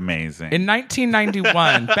sounds amazing. In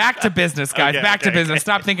 1991, back to business, guys. Okay, back to okay, business. okay.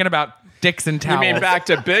 Stop thinking about dicks and microphone. towels. You mean back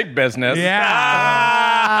to big business? Yeah.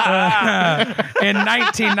 In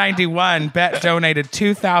 1991, Bette donated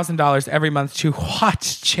 $2,000 every month to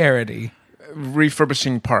what charity?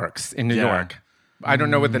 Refurbishing parks in New Yeah. York. I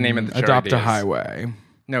don't know what the name of the charity Adopt a is. Highway.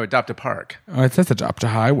 No, Adopt a Park. Oh, it says Adopt a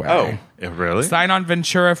Highway. Oh. Really? Sign on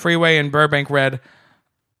Ventura Freeway in Burbank read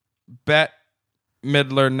Bette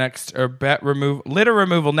Midler next, or litter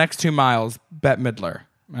removal next 2 miles, Bette Midler.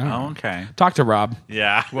 Oh, okay. Talk to Rob.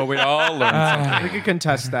 Yeah. Well, we all learned something. We could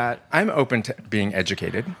contest that. I'm open to being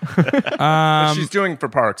educated. What she's doing for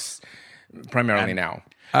parks primarily now.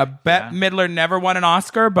 Bette Midler never won an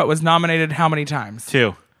Oscar, but was nominated how many times?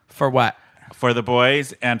 2. For what? For the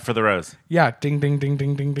boys and for the rose. Yeah, ding, ding, ding,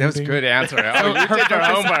 ding, ding, ding. That was a good answer. Oh, you did your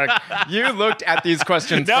homework. You looked at these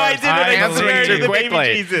questions No, I first. didn't. I answering compared too the baby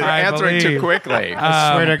quickly. Jesus. You're I answering too believe. quickly.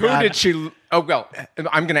 Swear to Who God. did she... Oh, well,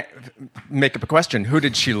 I'm going to make up a question. Who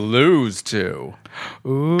did she lose to?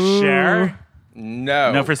 Cher?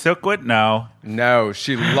 No. No, for Silkwood? No. No,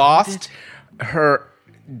 she lost her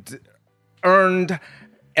earned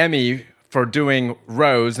Emmy for doing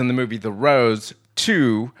Rose in the movie The Rose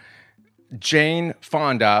to Jane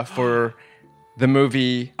Fonda for the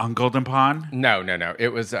movie. On Golden Pond? No. It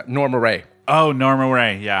was Norma Ray. Oh, Norma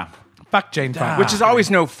Ray, yeah. Fuck Jane Fonda. Which is always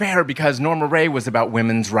no fair because Norma Ray was about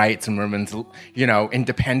women's rights and women's,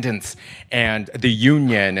 independence and the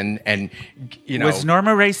union and Was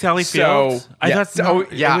Norma Ray Sally Fields? So, I thought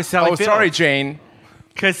it was Sally Fields. sorry, Jane.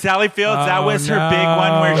 Because Sally Fields, that Oh, was her big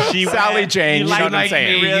one where she Sally went, Jane, You you like, know what I'm like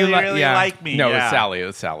saying. me, really, You like- really yeah. like me. No, yeah. It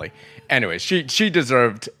was Sally. Anyway, she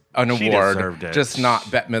deserved an She award, deserved it. just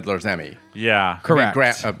not Bette Midler's Emmy. Yeah. Correct.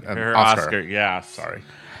 Her Oscar. yeah. Sorry.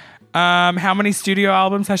 How many studio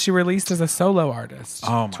albums has she released as a solo artist?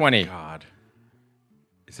 Oh, my 20. God.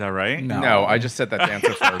 Is that right? No, I just said that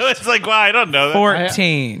answer first. It's like, well, I don't know. that.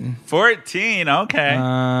 14. 14, okay.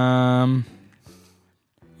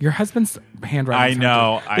 Your husband's handwriting. I is hard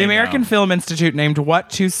know, to- I The American know. Film Institute named what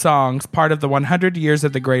two songs part of the 100 Years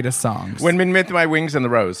of the Greatest Songs? When With My Wings and the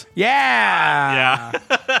Rose. Yeah.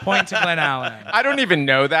 Yeah. Point to Glen Allen. I don't even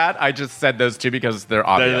know that. I just said those two because they're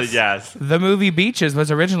obvious. Yes. The movie Beaches was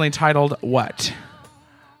originally titled what?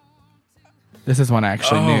 This is one I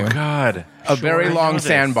actually Oh, knew. God. A very I know long this.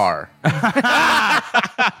 sandbar.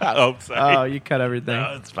 Oh, sorry. Oh, you cut everything.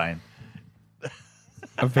 No, it's fine.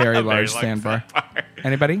 A very A large very long sandbar.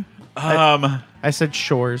 Anybody? I said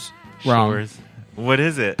shores. Wrong. Shores. What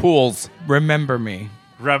is it? Pools. Remember Me.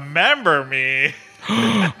 Remember Me.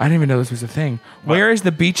 I didn't even know this was a thing. Where is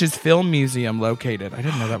the Beaches Film Museum located? I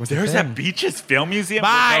didn't know that was There's a thing. that Beaches Film Museum.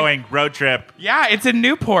 Bye. We're going road trip Yeah, it's in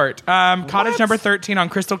Newport. Cottage What? number 13 on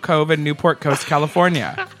Crystal Cove in Newport Coast,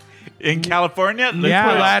 California. in California.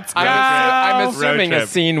 Yeah, let's go. I'm Road assuming a trip.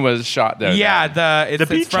 scene was shot there. Yeah, it's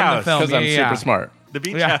beach from house, the film. Because I'm Yeah. super smart. The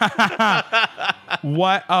beach. Yeah.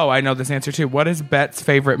 What? Oh, I know this answer too. What is Bet's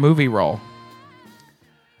favorite movie role?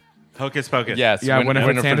 Hocus Pocus. Yes. Yeah,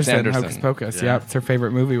 Winifred Winifred Sanderson, Hocus Pocus. Yeah. Yeah, it's her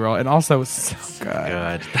favorite movie role, and also so good.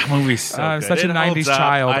 Good. That movie's so I'm good. such a It holds '90s up.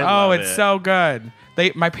 child. I Oh, love it's it. so good.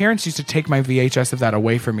 My parents used to take my VHS of that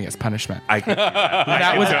away from me as punishment. I could do that.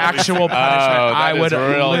 That was actual punishment. that I would is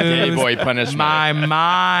real gay lose boy punishment. my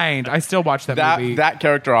mind. I still watch that movie. That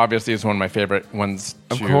character obviously is one of my favorite ones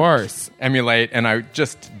to Of course. emulate. And I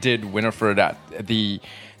just did Winifred at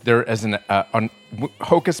there is an on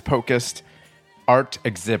Hocus Pocus art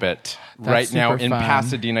exhibit right now super in fun.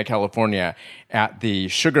 Pasadena, California at the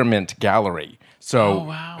Sugar Mint Gallery. So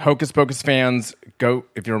wow. Hocus Pocus fans, go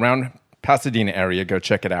if you're around Pasadena area, go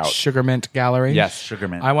check it out. Sugar Mint Gallery. Yes. Sugar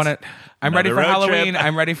Mint. I want to. I'm ready Another for road Halloween. trip.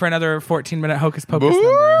 I'm ready for another 14-minute Hocus Pocus Boo!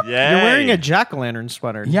 number. Yay. You're wearing a jack-o'-lantern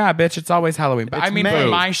sweater. Yeah, bitch, it's always Halloween. But It's I mean, May. for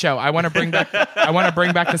my show, I want to bring back. I want to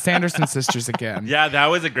bring back the Sanderson sisters again. Yeah, that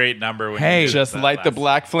was a great number. When Hey. you did Just that light the last-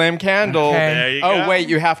 black flame candle. Okay. There you Oh go. wait,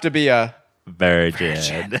 you have to be a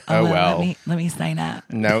Virgin. oh well. Let me sign up.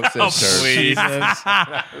 No, sister. Please.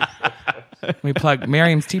 Let me plug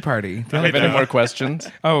Miriam's Tea Party. The Have only- any more questions?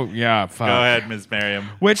 Oh yeah, fuck. Go ahead, Ms. Miriam.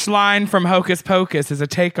 Which line from Hocus Pocus is a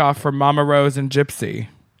takeoff from Mama Rose and Gypsy?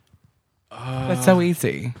 That's so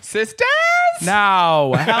easy. Sisters?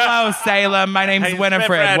 No. Hello, Salem. My name's Hey,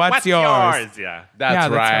 Winifred. What's yours? Yeah.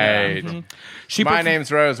 That's Yeah, right. Mhm. She My perf-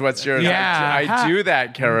 name's Rose. What's yours? Yeah. I do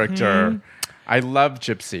that character. I love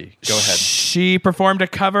Gypsy. Go ahead. She performed a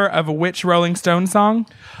cover of which Rolling Stone song?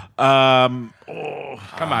 Um,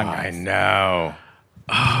 Come on, I guys. know.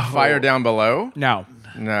 Fire Down Below? No.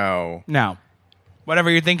 No. No. Whatever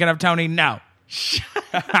you're thinking of, Tony, no.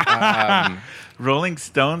 Rolling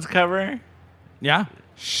Stones cover? Yeah?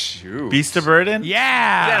 Shoot. Beast of Burden?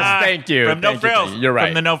 Yeah. Yes, thank you. From No Thank you, Frills. thank you. You're right.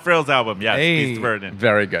 From the No Frills album. Yes, Hey. Beast of Burden.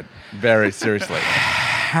 Very good. Very seriously.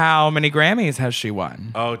 How many Grammys has she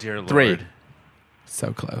won? Oh, dear Lord. 3.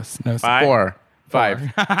 So close. No, Five. 4. 5.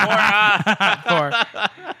 four.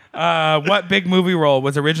 What big movie role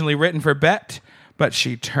was originally written for Bet, but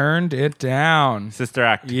she turned it down? Sister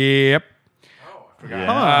Act. Yep.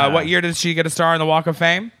 Yeah. What year did she get a star on the Walk of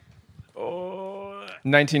Fame?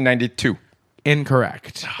 1992.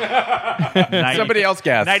 Incorrect. Somebody else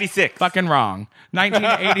guessed. 96. Fucking wrong.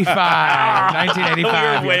 1985.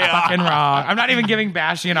 1985. You're way You're fucking wrong. I'm not even giving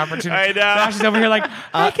Bashy an opportunity. I know. Bashy's over here like,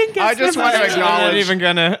 I can guess I just this want to one. acknowledge. Not even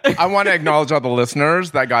gonna. I want to acknowledge all the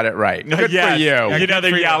listeners that got it right. Good Yes. for you. You know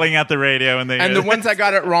they're for you. yelling at the radio and they And the ones that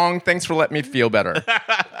got it wrong, thanks for letting me feel better.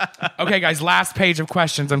 Okay, guys, last page of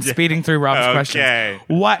questions. I'm speeding through Rob's Okay. questions.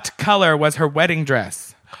 What color was her wedding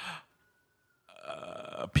dress?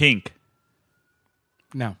 pink.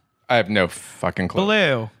 No. I have no fucking clue.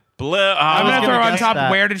 Blue. Blue. I'm going to throw on guess top,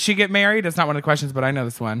 that. where did she get married? It's not one of the questions, but I know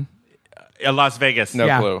this one. Las Vegas. No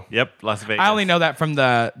Yeah. clue. Yep, Las Vegas. I only know that from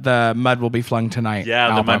the Mud Will Be Flung Tonight Yeah,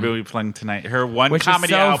 album, the Mud Will Be Flung Tonight. Her one which is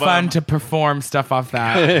comedy so album. fun to perform stuff off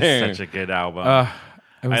that. It's such a good album.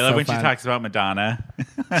 It was I love so when fun. she talks about Madonna.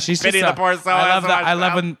 She's Pity just the poor soul I has love so that. much I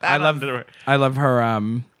love when mouth. I love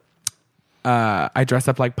her. I dress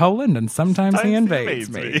up like Poland, and sometimes he invades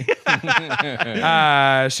me.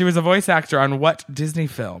 She was a voice actor on what Disney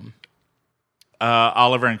film?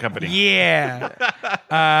 Oliver and Company. Yeah,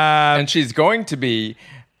 And she's going to be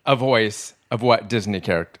a voice of what Disney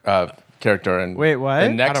character in Wait, what? the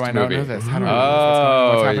How next how do I not movie. know this? How do I know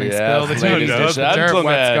what's happening? yes, Spill the tea. ladies and Spill the dirt. gentlemen,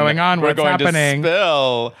 What's going on? We're What's going happening? to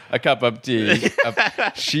spill a cup of tea.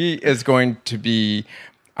 She is going to be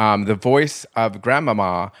the voice of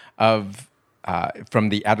Grandmama of from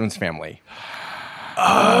the Addams Family.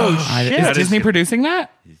 Is Disney producing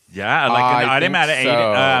that? Yeah, like an I think automatic,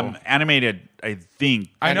 so. animated, I think.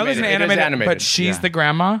 I know there's an Animated. It is animated, animated. but she's Yeah. the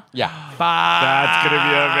grandma. Yeah. That's going to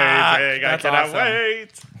be amazing. That's I cannot awesome.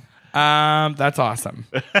 wait. That's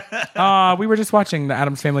awesome. We were just watching the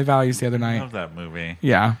Addams Family Values the other I night. love that movie.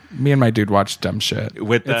 Yeah, me and my dude watched dumb shit.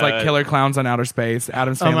 With it's like the- Killer Clowns on Outer Space,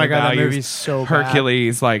 Addams Oh Family my God, that Values, movie's so bad.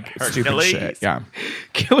 Hercules, like stupid Hercules. shit. Yeah,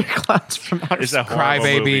 Killer Clowns from Outer It's a Space. horrible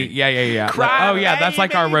Crybaby. movie. Yeah. Cry Oh yeah, that's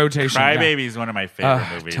like our Baby. rotation. Cry yeah. Baby is one of my favorite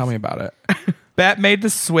movies. Tell me about it. Bette made the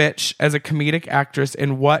switch as a comedic actress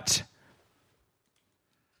in what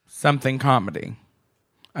something comedy?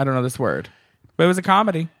 I don't know this word, but it was a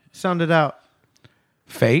comedy. Sound it out.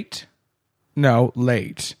 Fate? No,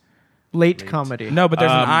 late. Late comedy. No, but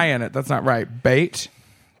there's an I in it. That's not right. Bait,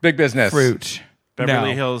 Big business. fruit. Beverly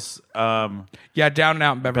No. Hills. Yeah, Down and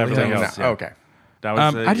Out in Beverly, Beverly Hills. Hills. No, yeah. okay. That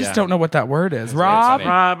was I just don't know what that word is. Rob, funny.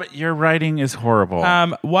 Rob, your writing is horrible.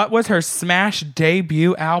 what was her smash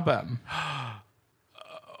debut album?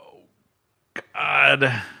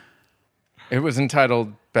 God. It was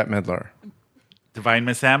entitled Bette Midler. Divine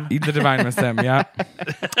Miss M. The Divine Miss M, yeah.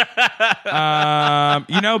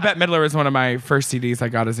 Bette Midler is one of my first CDs I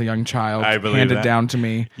got as a young child. I believe handed that. down to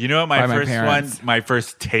me. You know what my by my first parents. one, my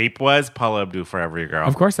first tape was? Paula Abdul, Forever Your Girl.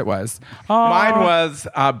 Of course it was. Oh, Mine was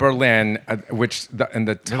Berlin, which and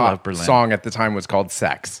the love top Berlin. song at the time was called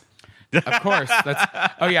Sex. of course.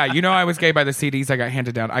 Oh yeah, I was gay by the CDs I got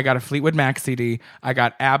handed down. I got a Fleetwood Mac CD. I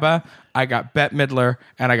got ABBA. I got Bette Midler,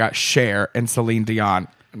 and I got Cher and Celine Dion.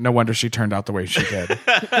 No wonder she turned out the way she did.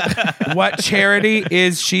 What charity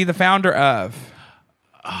is she the founder of?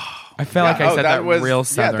 I feel like I said that real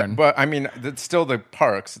southern. But I mean, it's still the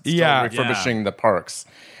parks. It's still Yeah. refurbishing the parks,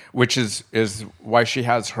 which is why she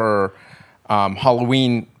has her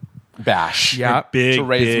Halloween bash. Yeah. Big, to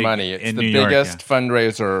raise big money. It's in the New York, biggest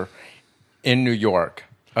fundraiser in New York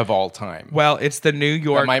of all time. Well, it's the New That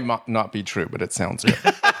York might not be true, but it sounds good.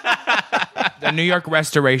 the New York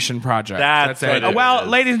Restoration Project. That's it. what it Well, is.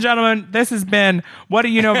 ladies and gentlemen, this has been What Do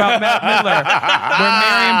You Know About Bette Midler? Where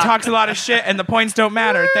Miriam talks a lot of shit and the points don't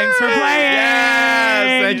matter. Thanks for playing.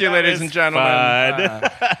 Yes, thank you, That ladies was and gentlemen.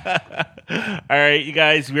 fun. All right, you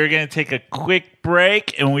guys, we're going to take a quick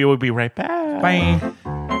break and we will be right back. Bye.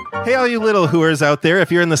 Hey, all you little hooers out there,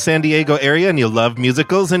 if you're in the San Diego area and you love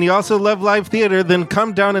musicals and you also love live theater, then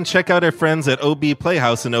come down and check out our friends at OB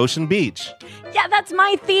Playhouse in Ocean Beach. Yeah, that's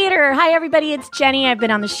my theater. Hi, everybody. It's Jenny. I've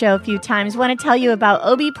been on the show a few times. Want to tell you about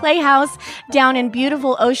OB Playhouse down in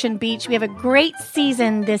beautiful Ocean Beach. We have a great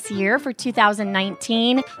season this year for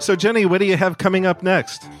 2019. So, Jenny, what do you have coming up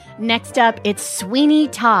next? Next up, it's Sweeney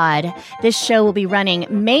Todd. This show will be running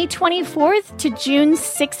May 24th to June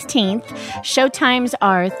 16th. Showtimes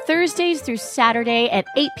are Thursdays through Saturday at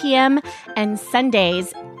 8 p.m. and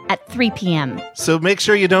Sundays at 3 p.m. So make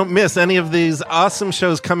sure you don't miss any of these awesome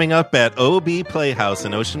shows coming up at OB Playhouse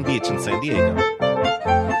in Ocean Beach in San Diego.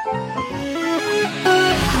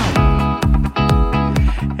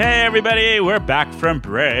 Hey, everybody, we're back from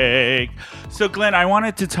break. So, Glenn, I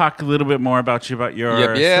wanted to talk a little bit more about your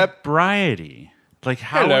Yep. sobriety. Like,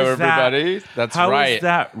 how Hello, was that- everybody. That's how right. was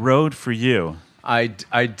that road for you? I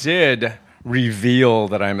did reveal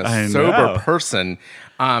that I'm a I sober know. person.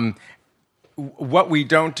 what we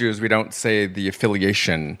don't do is we don't say the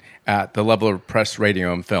affiliation at the level of press,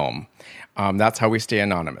 radio, and film. That's how we stay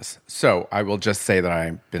anonymous. So I will just say that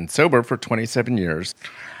I've been sober for 27 years.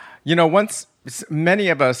 You know, once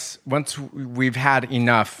we've had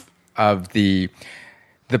enough of the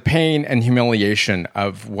pain and humiliation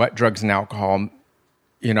of what drugs and alcohol,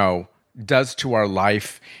 you know, does to our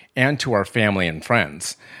life and to our family and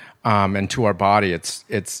friends, and to our body.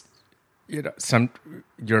 It's you know,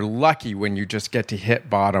 you're lucky when you just get to hit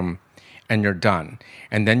bottom and you're done,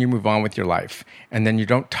 and then you move on with your life, and then you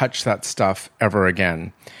don't touch that stuff ever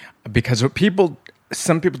again, because what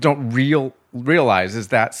some people don't realize is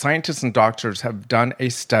that scientists and doctors have done a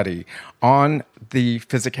study on the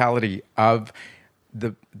physicality of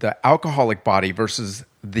the alcoholic body versus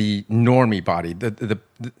the normie body.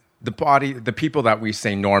 The body, the people that we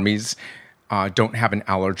say normies don't have an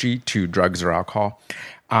allergy to drugs or alcohol.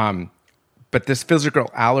 But this physical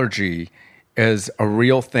allergy is a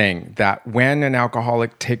real thing, that when an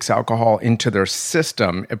alcoholic takes alcohol into their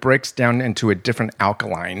system, it breaks down into a different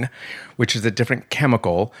alkaline, which is a different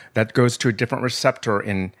chemical that goes to a different receptor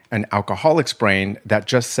in an alcoholic's brain that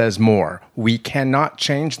just says more. We cannot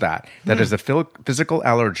change that. That is a physical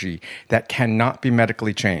allergy that cannot be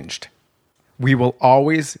medically changed. We will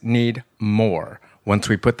always need more once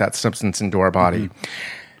we put that substance into our body.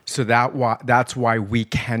 So that's why we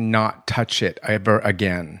cannot touch it ever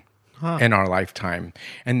again in our lifetime.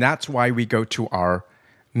 And that's why we go to our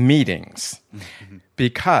meetings.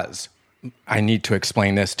 Because, I need to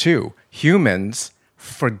explain this too, humans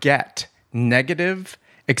forget negative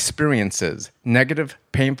experiences, negative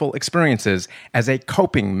painful experiences, as a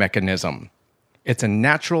coping mechanism. It's a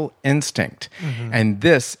natural instinct. And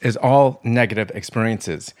this is all negative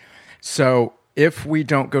experiences. So if we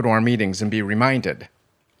don't go to our meetings and be reminded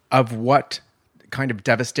of what kind of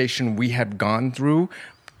devastation we have gone through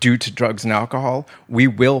due to drugs and alcohol, we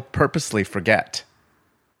will purposely forget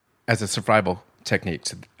as a survival technique.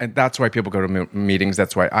 And that's why people go to meetings.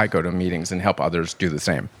 That's why I go to meetings and help others do the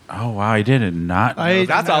same. Oh, wow. I did not know.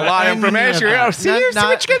 That's a lot of information. See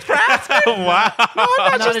what you get for asking? Wow. No,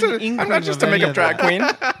 I'm not just a makeup drag queen.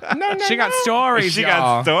 No, She got stories. She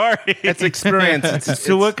y'all. got stories. It's experience.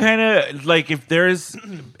 So what kind of, like, if there's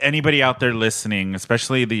anybody out there listening,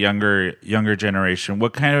 especially the younger generation,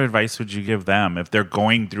 what kind of advice would you give them if they're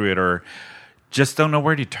going through it or just don't know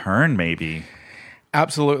where to turn, maybe?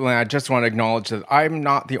 Absolutely. I just want to acknowledge that I'm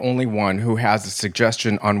not the only one who has a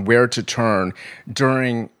suggestion on where to turn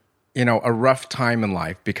during, you know, a rough time in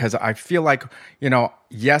life, because I feel like, you know,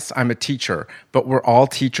 yes, I'm a teacher, but we're all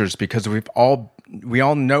teachers because we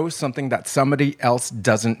all know something that somebody else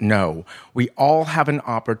doesn't know. We all have an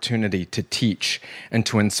opportunity to teach and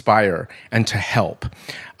to inspire and to help.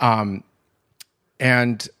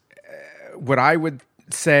 And what I would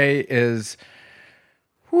say is,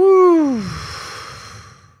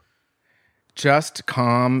 just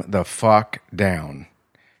calm the fuck down.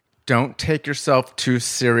 Don't take yourself too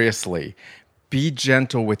seriously. Be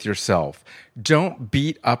gentle with yourself. Don't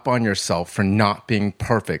beat up on yourself for not being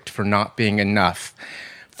perfect, for not being enough,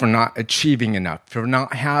 for not achieving enough, for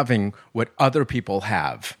not having what other people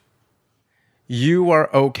have. You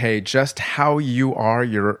are okay just how you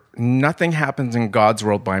are. Nothing happens in God's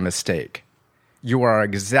world by mistake. You are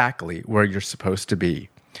exactly where you're supposed to be.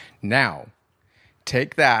 Now,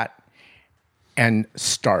 take that and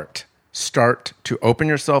start to open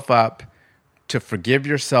yourself up, to forgive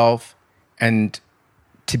yourself, and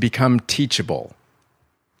to become teachable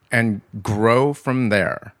and grow from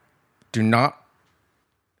there. Do not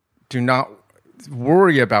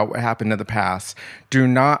worry about what happened in the past. Do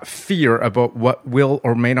not fear about what will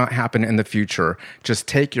or may not happen in the future. Just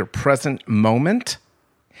take your present moment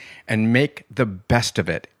and make the best of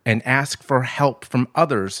it, and ask for help from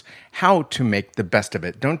others how to make the best of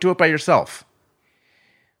it. Don't do it by yourself.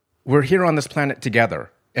 We're here on this planet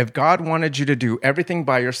together. If God wanted you to do everything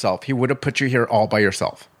by yourself, he would have put you here all by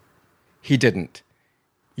yourself. He didn't.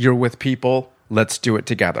 You're with people. Let's do it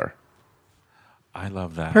together. I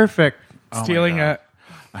love that. Perfect. Stealing God. it.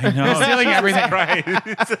 I know. Stealing everything. Right.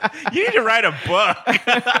 You need to write a book.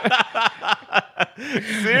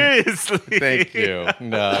 Seriously. Thank you.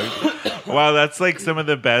 No. Wow, that's like some of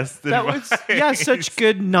the best That advice. was such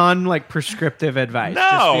good prescriptive advice. No,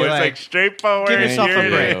 Just be it's like straightforward. give yourself a Here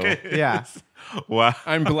it break. is. Yeah. Wow.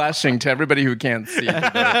 I'm blushing to everybody who can't see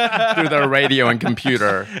through their radio and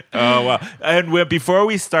computer. Oh, wow. And before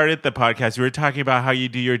we started the podcast, we were talking about how you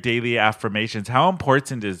do your daily affirmations. How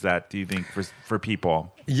important is that, do you think, for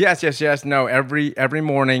people? Yes. No, every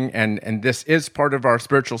morning, and this is part of our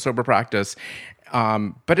spiritual sober practice.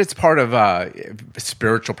 But it's part of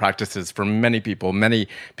spiritual practices for many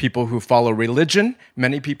people who follow religion,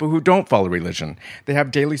 many people who don't follow religion. They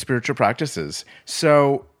have daily spiritual practices.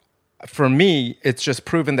 So for me, it's just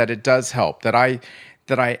proven that it does help, that I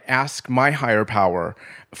ask my higher power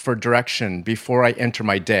for direction before I enter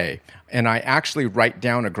my day. And I actually write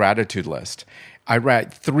down a gratitude list. I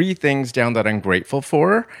write 3 things down that I'm grateful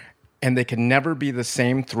for, and they can never be the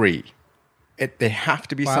same 3. They have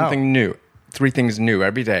to be something new. 3 things new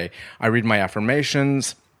every day. I read my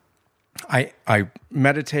affirmations. I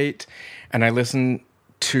meditate, and I listen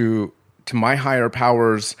to my higher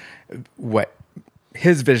powers, what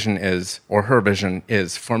his vision is or her vision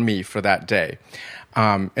is for me for that day.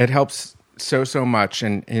 It helps so much,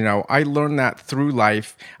 and I learned that through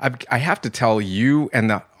life. I have to tell you and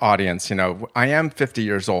the audience, I am 50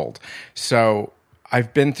 years old, so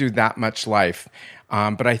I've been through that much life.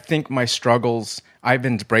 But I think my struggles, I've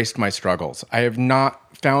embraced my struggles. I have not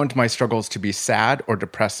found my struggles to be sad or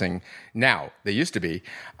depressing now. They used to be.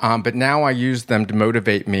 But now I use them to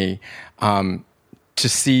motivate me to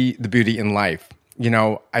see the beauty in life.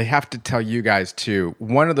 I have to tell you guys, too,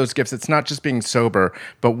 one of those gifts, it's not just being sober,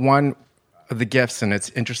 but one of the gifts, and it's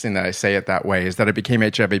interesting that I say it that way, is that I became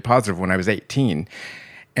HIV positive when I was 18.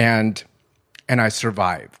 And I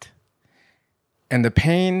survived. And the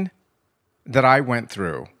pain that I went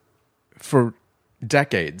through for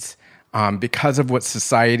decades because of how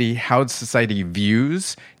society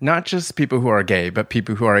views not just people who are gay, but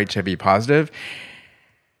people who are HIV positive,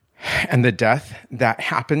 and the death that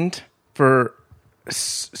happened for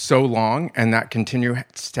so long and that continues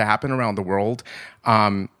to happen around the world.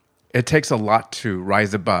 It takes a lot to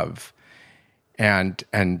rise above and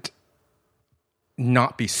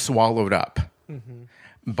not be swallowed up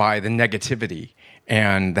by the negativity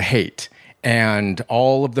and the hate and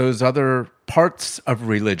all of those other parts of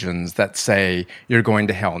religions that say you're going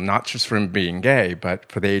to hell, not just from being gay, but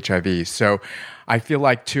for the HIV. So I feel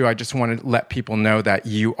like, too, I just want to let people know that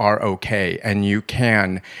you are okay and you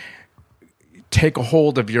can take a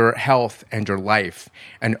hold of your health and your life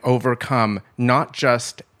and overcome not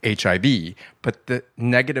just HIV, but the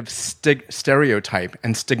negative stereotype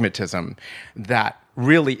and stigmatism that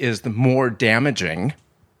really is the more damaging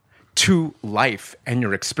to life and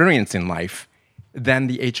your experience in life than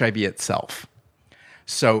the HIV itself.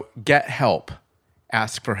 So get help,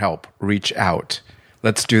 ask for help, reach out.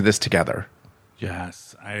 Let's do this together.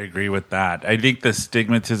 Yes, I agree with that. I think the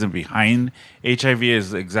stigmatism behind HIV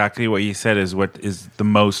is exactly what you said is what is the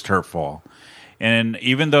most hurtful. And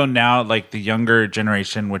even though now, like the younger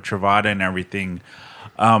generation with Truvada and everything,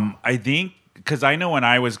 I think, because I know when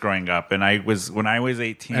I was growing up, and when I was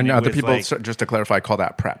 18, and other people, like, just to clarify, call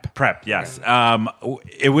that PrEP. PrEP, yes.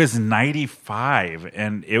 It was 95,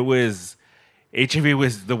 and it was HIV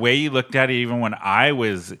was the way you looked at it. Even when I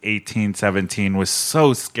was 18, 17, was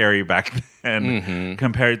so scary back then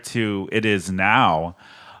compared to it is now.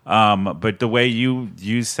 But the way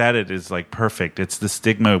you said it is like perfect. It's the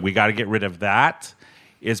stigma. We got to get rid of that.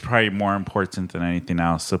 Is probably more important than anything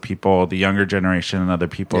else. So people, the younger generation and other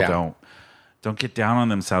people don't get down on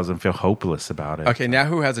themselves and feel hopeless about it. Okay, now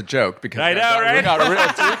who has a joke? Because I know, right? We got real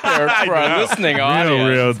deep here for our listening audience.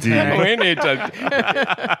 Real deep. We need to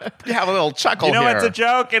have a little chuckle You know here. what's a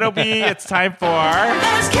joke? It's time for...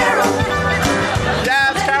 Yes, Carol.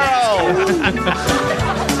 Yes,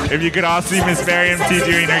 Carol! If you could all see Miss Miriam T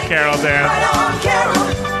doing her Carol dance. Right on, Carol.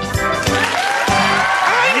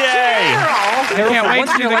 Yay! I can't wait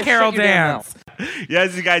to do the Carol dance.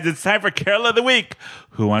 Yes, you guys, it's time for Carol of the Week.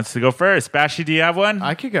 Who wants to go first? Bashy, do you have one?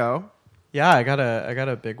 I could go. Yeah, I got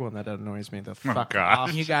a big one that annoys me the fuck God.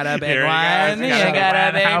 off. You got a big Here he one. goes. You got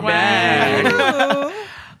a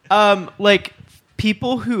big one. Like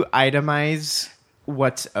people who itemize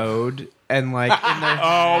what's owed and like in their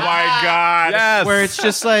Oh my God! Yes! where it's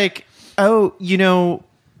just like, oh,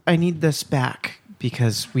 I need this back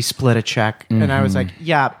because we split a check, and I was like,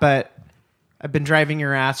 yeah, but I've been driving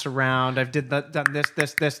your ass around. I've done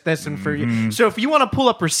this, and for you. So if you want to pull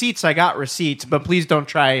up receipts, I got receipts, but please don't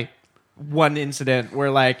try one incident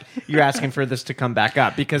where like you're asking for this to come back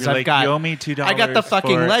up because You're I've like, got you owe me $2 I got the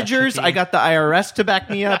fucking for a ledgers. cookie. I got the IRS to back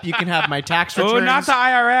me up. You can have my tax returns. Oh, not the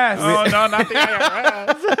IRS. Oh no, not the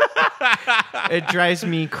IRS. It drives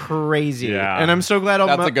me crazy. Yeah. And I'm so glad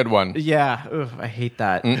That's a good one. Yeah. Ugh, I hate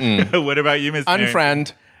that. What about you, Miss Miriam?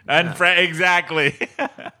 Unfriend. Exactly.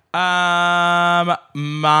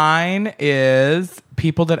 Mine is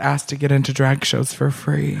people that ask to get into drag shows for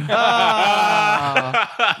free.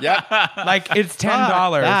 Yep. Like it's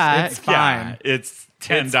 $10. that. It's fine. Yeah, it's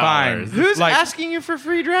 $10. It's fine. Who's Like, asking you for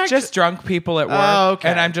free drag? just drunk people at work. Oh, okay.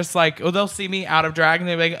 And I'm just like, they'll see me out of drag and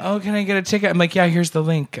they're like, oh, can I get a ticket? I'm like, yeah, here's the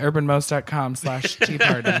link, urbanmost.com/tea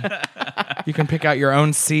party. You can pick out your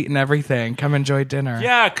own seat and everything. Come enjoy dinner.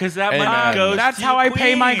 Yeah, because that money goes That's to how I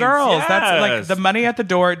pay my queens. girls. That's like Yes. the money at the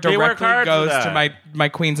door They work directly hard for goes that. to my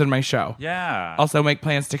queens and my show. Yeah. Also make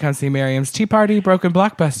plans to come see Miriam's Tea Party Broken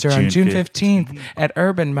Blockbuster on June June 15th at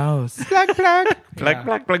Urban Mo's. Black.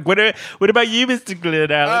 What about you, Mr. Glenn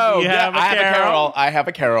Allen? Oh, Do you have a carol? I have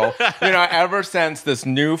a carol. Ever since this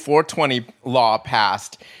new 420 law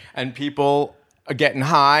passed and people are getting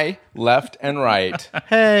high left and right.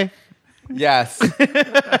 hey, Yes.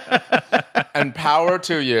 And power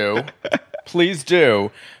to you. Please do.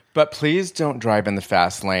 But please don't drive in the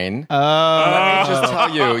fast lane. Let me just tell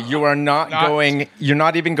you, you are you're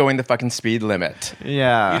not even going the fucking speed limit.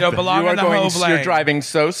 yeah. You don't belong You are in the Hove you're lane. driving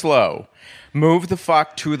so slow. Move the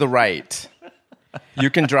fuck to the right. You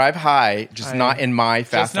can drive high, just not in my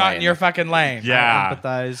fast Just not lane. in your fucking lane. Yeah.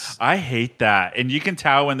 empathize. I hate that. And you can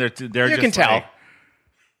tell when they're You just can tell. like,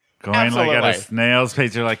 going like at a Absolutely. snail's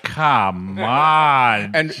pace. You're like, come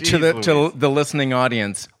on. And Jeez Louise. to the listening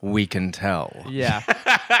audience, we can tell. Yeah.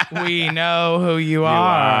 We know who you You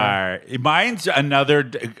are. are. Mine's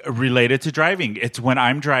another related to driving. It's when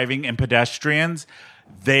I'm driving and pedestrians,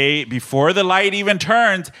 before the light even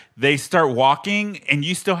turns, they start walking and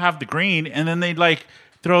you still have the green, and then they like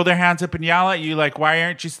throw their hands up and yell at you like, why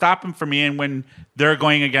aren't you stopping for me? And when they're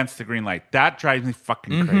going against the green light, that drives me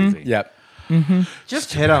fucking crazy. Yep.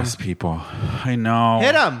 Just hit him. Those people. I know.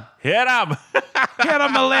 Hit him. Hit him. Get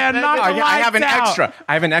him, Milan. Knock the I have an lights out. extra.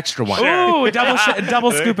 I have an extra one. Ooh,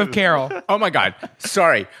 double scoop of Carol. Oh my God.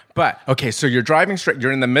 Sorry. But okay, so you're driving straight,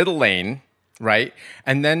 you're in the middle lane, right?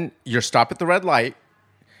 And then you're stopped at the red light.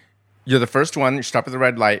 You're the first one, you stop at the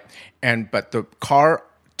red light, but the car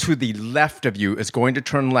to the left of you is going to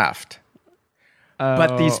turn left.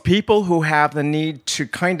 But these people who have the need to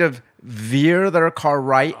kind of veer their car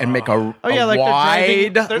right and make a like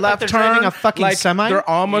wide they're like left they're turn, driving a fucking like semi? they're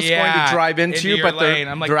almost going Yeah, to drive into into you, your but lane.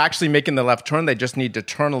 I'm like- they're actually making the left turn. They just need to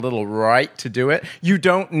turn a little right to do it. You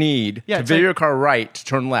don't need Yeah, to it's veer like- your car right to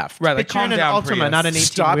turn left. Right, like But you're calm in an down, Altima, Prius. not an 18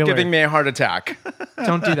 Stop giving me a heart attack.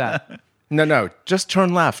 Don't do that. No, just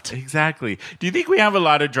turn left. Exactly. Do you think we have a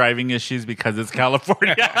lot of driving issues because it's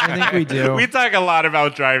California? I think we do. We talk a lot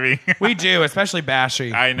about driving. We do, especially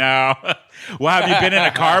Bashy. I know. Well, have you been in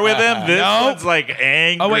a car with him? This Nope. one's like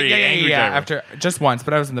angry. Oh wait, yeah. angry driver. After just once,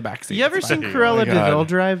 but I was in the backseat. You ever It's seen fine. Cruella God. DeVille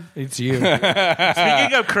drive? It's you. Speaking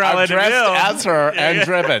of Cruella I'm dressed DeVille, as her and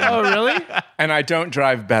driven. Oh, really? And I don't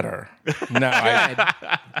drive better. No,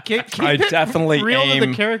 Keep I it definitely real aim. to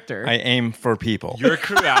the character. I aim for people. your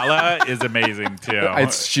Cruella is amazing too.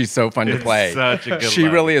 She's so fun to It's play. such a good She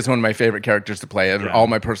laugh. really is one of my favorite characters to play. Yeah. All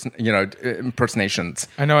my impersonations.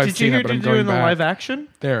 I know I've Did you seen hear it, but they I'm do going in the back. live action?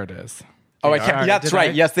 There it is. Oh, I can't. are. That's Did right.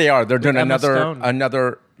 I? Yes, they are. They're doing Emma Stone.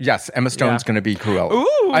 another. Yes, Emma Stone's Yeah. going to be Cruella.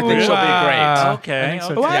 Ooh, I think she'll be great. okay. I think so,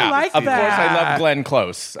 okay. too. Oh, I Yeah. like Of that. course, I love Glenn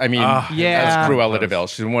Close. I mean, Yeah. as Cruella DeVille,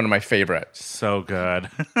 she's one of my favorites, So good.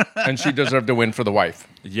 and she deserved to win for the wife.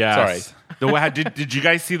 Yes. Sorry. Did you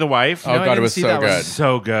guys see The Wife? Oh I God, didn't it was see so that one. good.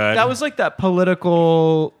 So good. That was like that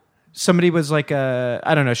political. Somebody was like I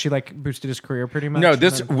don't know. She like boosted his career pretty much. No, and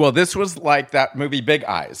this then- this was like that movie Big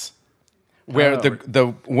Eyes, where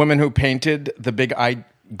the woman who painted the big eyed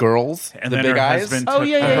girls, And the then big her eyes. husband Oh, took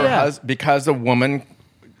yeah, yeah, her yeah. because a woman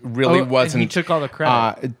really Oh, and wasn't. he took all the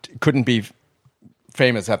credit. Couldn't be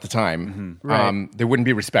famous at the time. Right. They wouldn't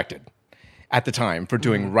be respected at the time for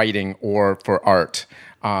doing writing or for art.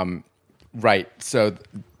 Right. So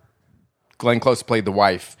Glenn Close played the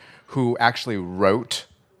wife who actually wrote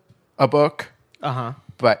a book.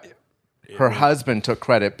 But her husband took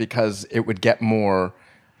credit because it would get more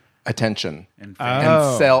attention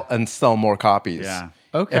and sell more copies. Yeah.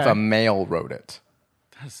 Okay. If a male wrote it.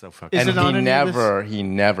 That's so fucking Is And it on any of this? he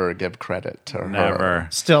never give credit to her. never.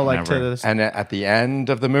 Still like Never. to this. And at the end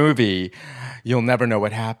of the movie, you'll never know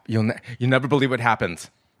what happened. You'll never believe what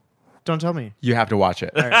happens. Don't tell me. You have to watch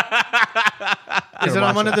it. Is it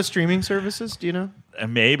on one of the streaming services? Do you know?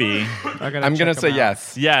 Maybe. I'm gonna say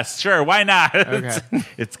yes. Yes, sure. Why not? Okay.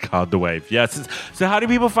 It's called The Wave. Yes. So how do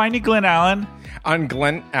people find you, Glenn Allen? On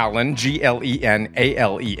Glenn Allen,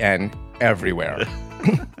 GlenAllen, everywhere.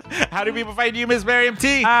 How do people find you, Miss Miriam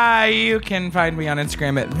T? You can find me on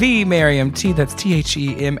Instagram at the Miriam T. That's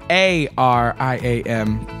TheMariamT.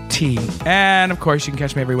 And of course, you can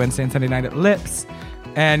catch me every Wednesday and Sunday night at Lips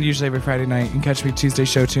And usually every Friday night. You can catch me Tuesday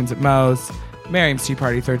show tunes at Moe's. Miriam's Tea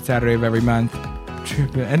Party, third Saturday of every month.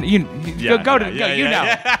 And you know.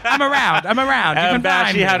 I'm around. You can find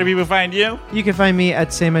Bashy, me. how do people find you? You can find me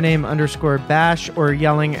at say my name _bash or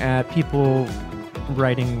yelling at people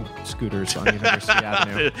riding scooters on University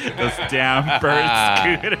Avenue. Those damn bird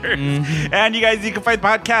scooters. And you guys, you can find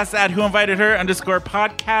podcasts at Who Invited Her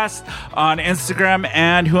 _podcast on Instagram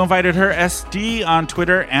and Who Invited Her SD on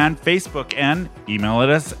Twitter and Facebook. And email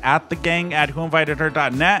us at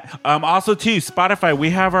thegang@whoinvitedher.net. Also, too, Spotify,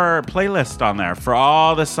 we have our playlist on there for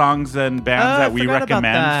all the songs and bands I that we forgot about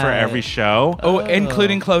recommend that. for every show. Oh,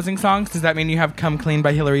 including closing songs? Does that mean you have Come Clean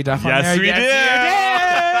by Hillary Duff on Yes, there? we do. You do.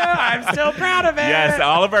 I'm still proud of it. Yes,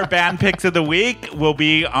 all of our band picks of the week will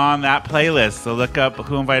be on that playlist. So look up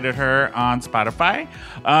Who Invited Her on Spotify.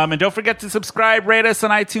 And don't forget to subscribe, rate us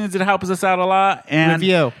on iTunes. It helps us out a lot. And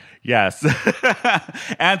Review. Yes.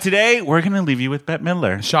 And today, we're going to leave you with Bette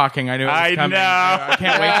Midler. Shocking. I knew it was I coming. know. I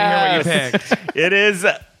can't wait to hear what you picked. It is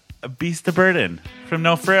Beast of Burden from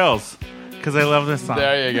No Frills. Because I love this song.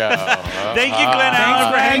 There you go. Thank you, Glenn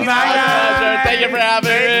Allen, for hanging Bye, out. guys. Thank you for having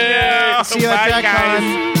me. Thank you. See you at Bye, DragCon.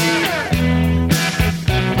 guys.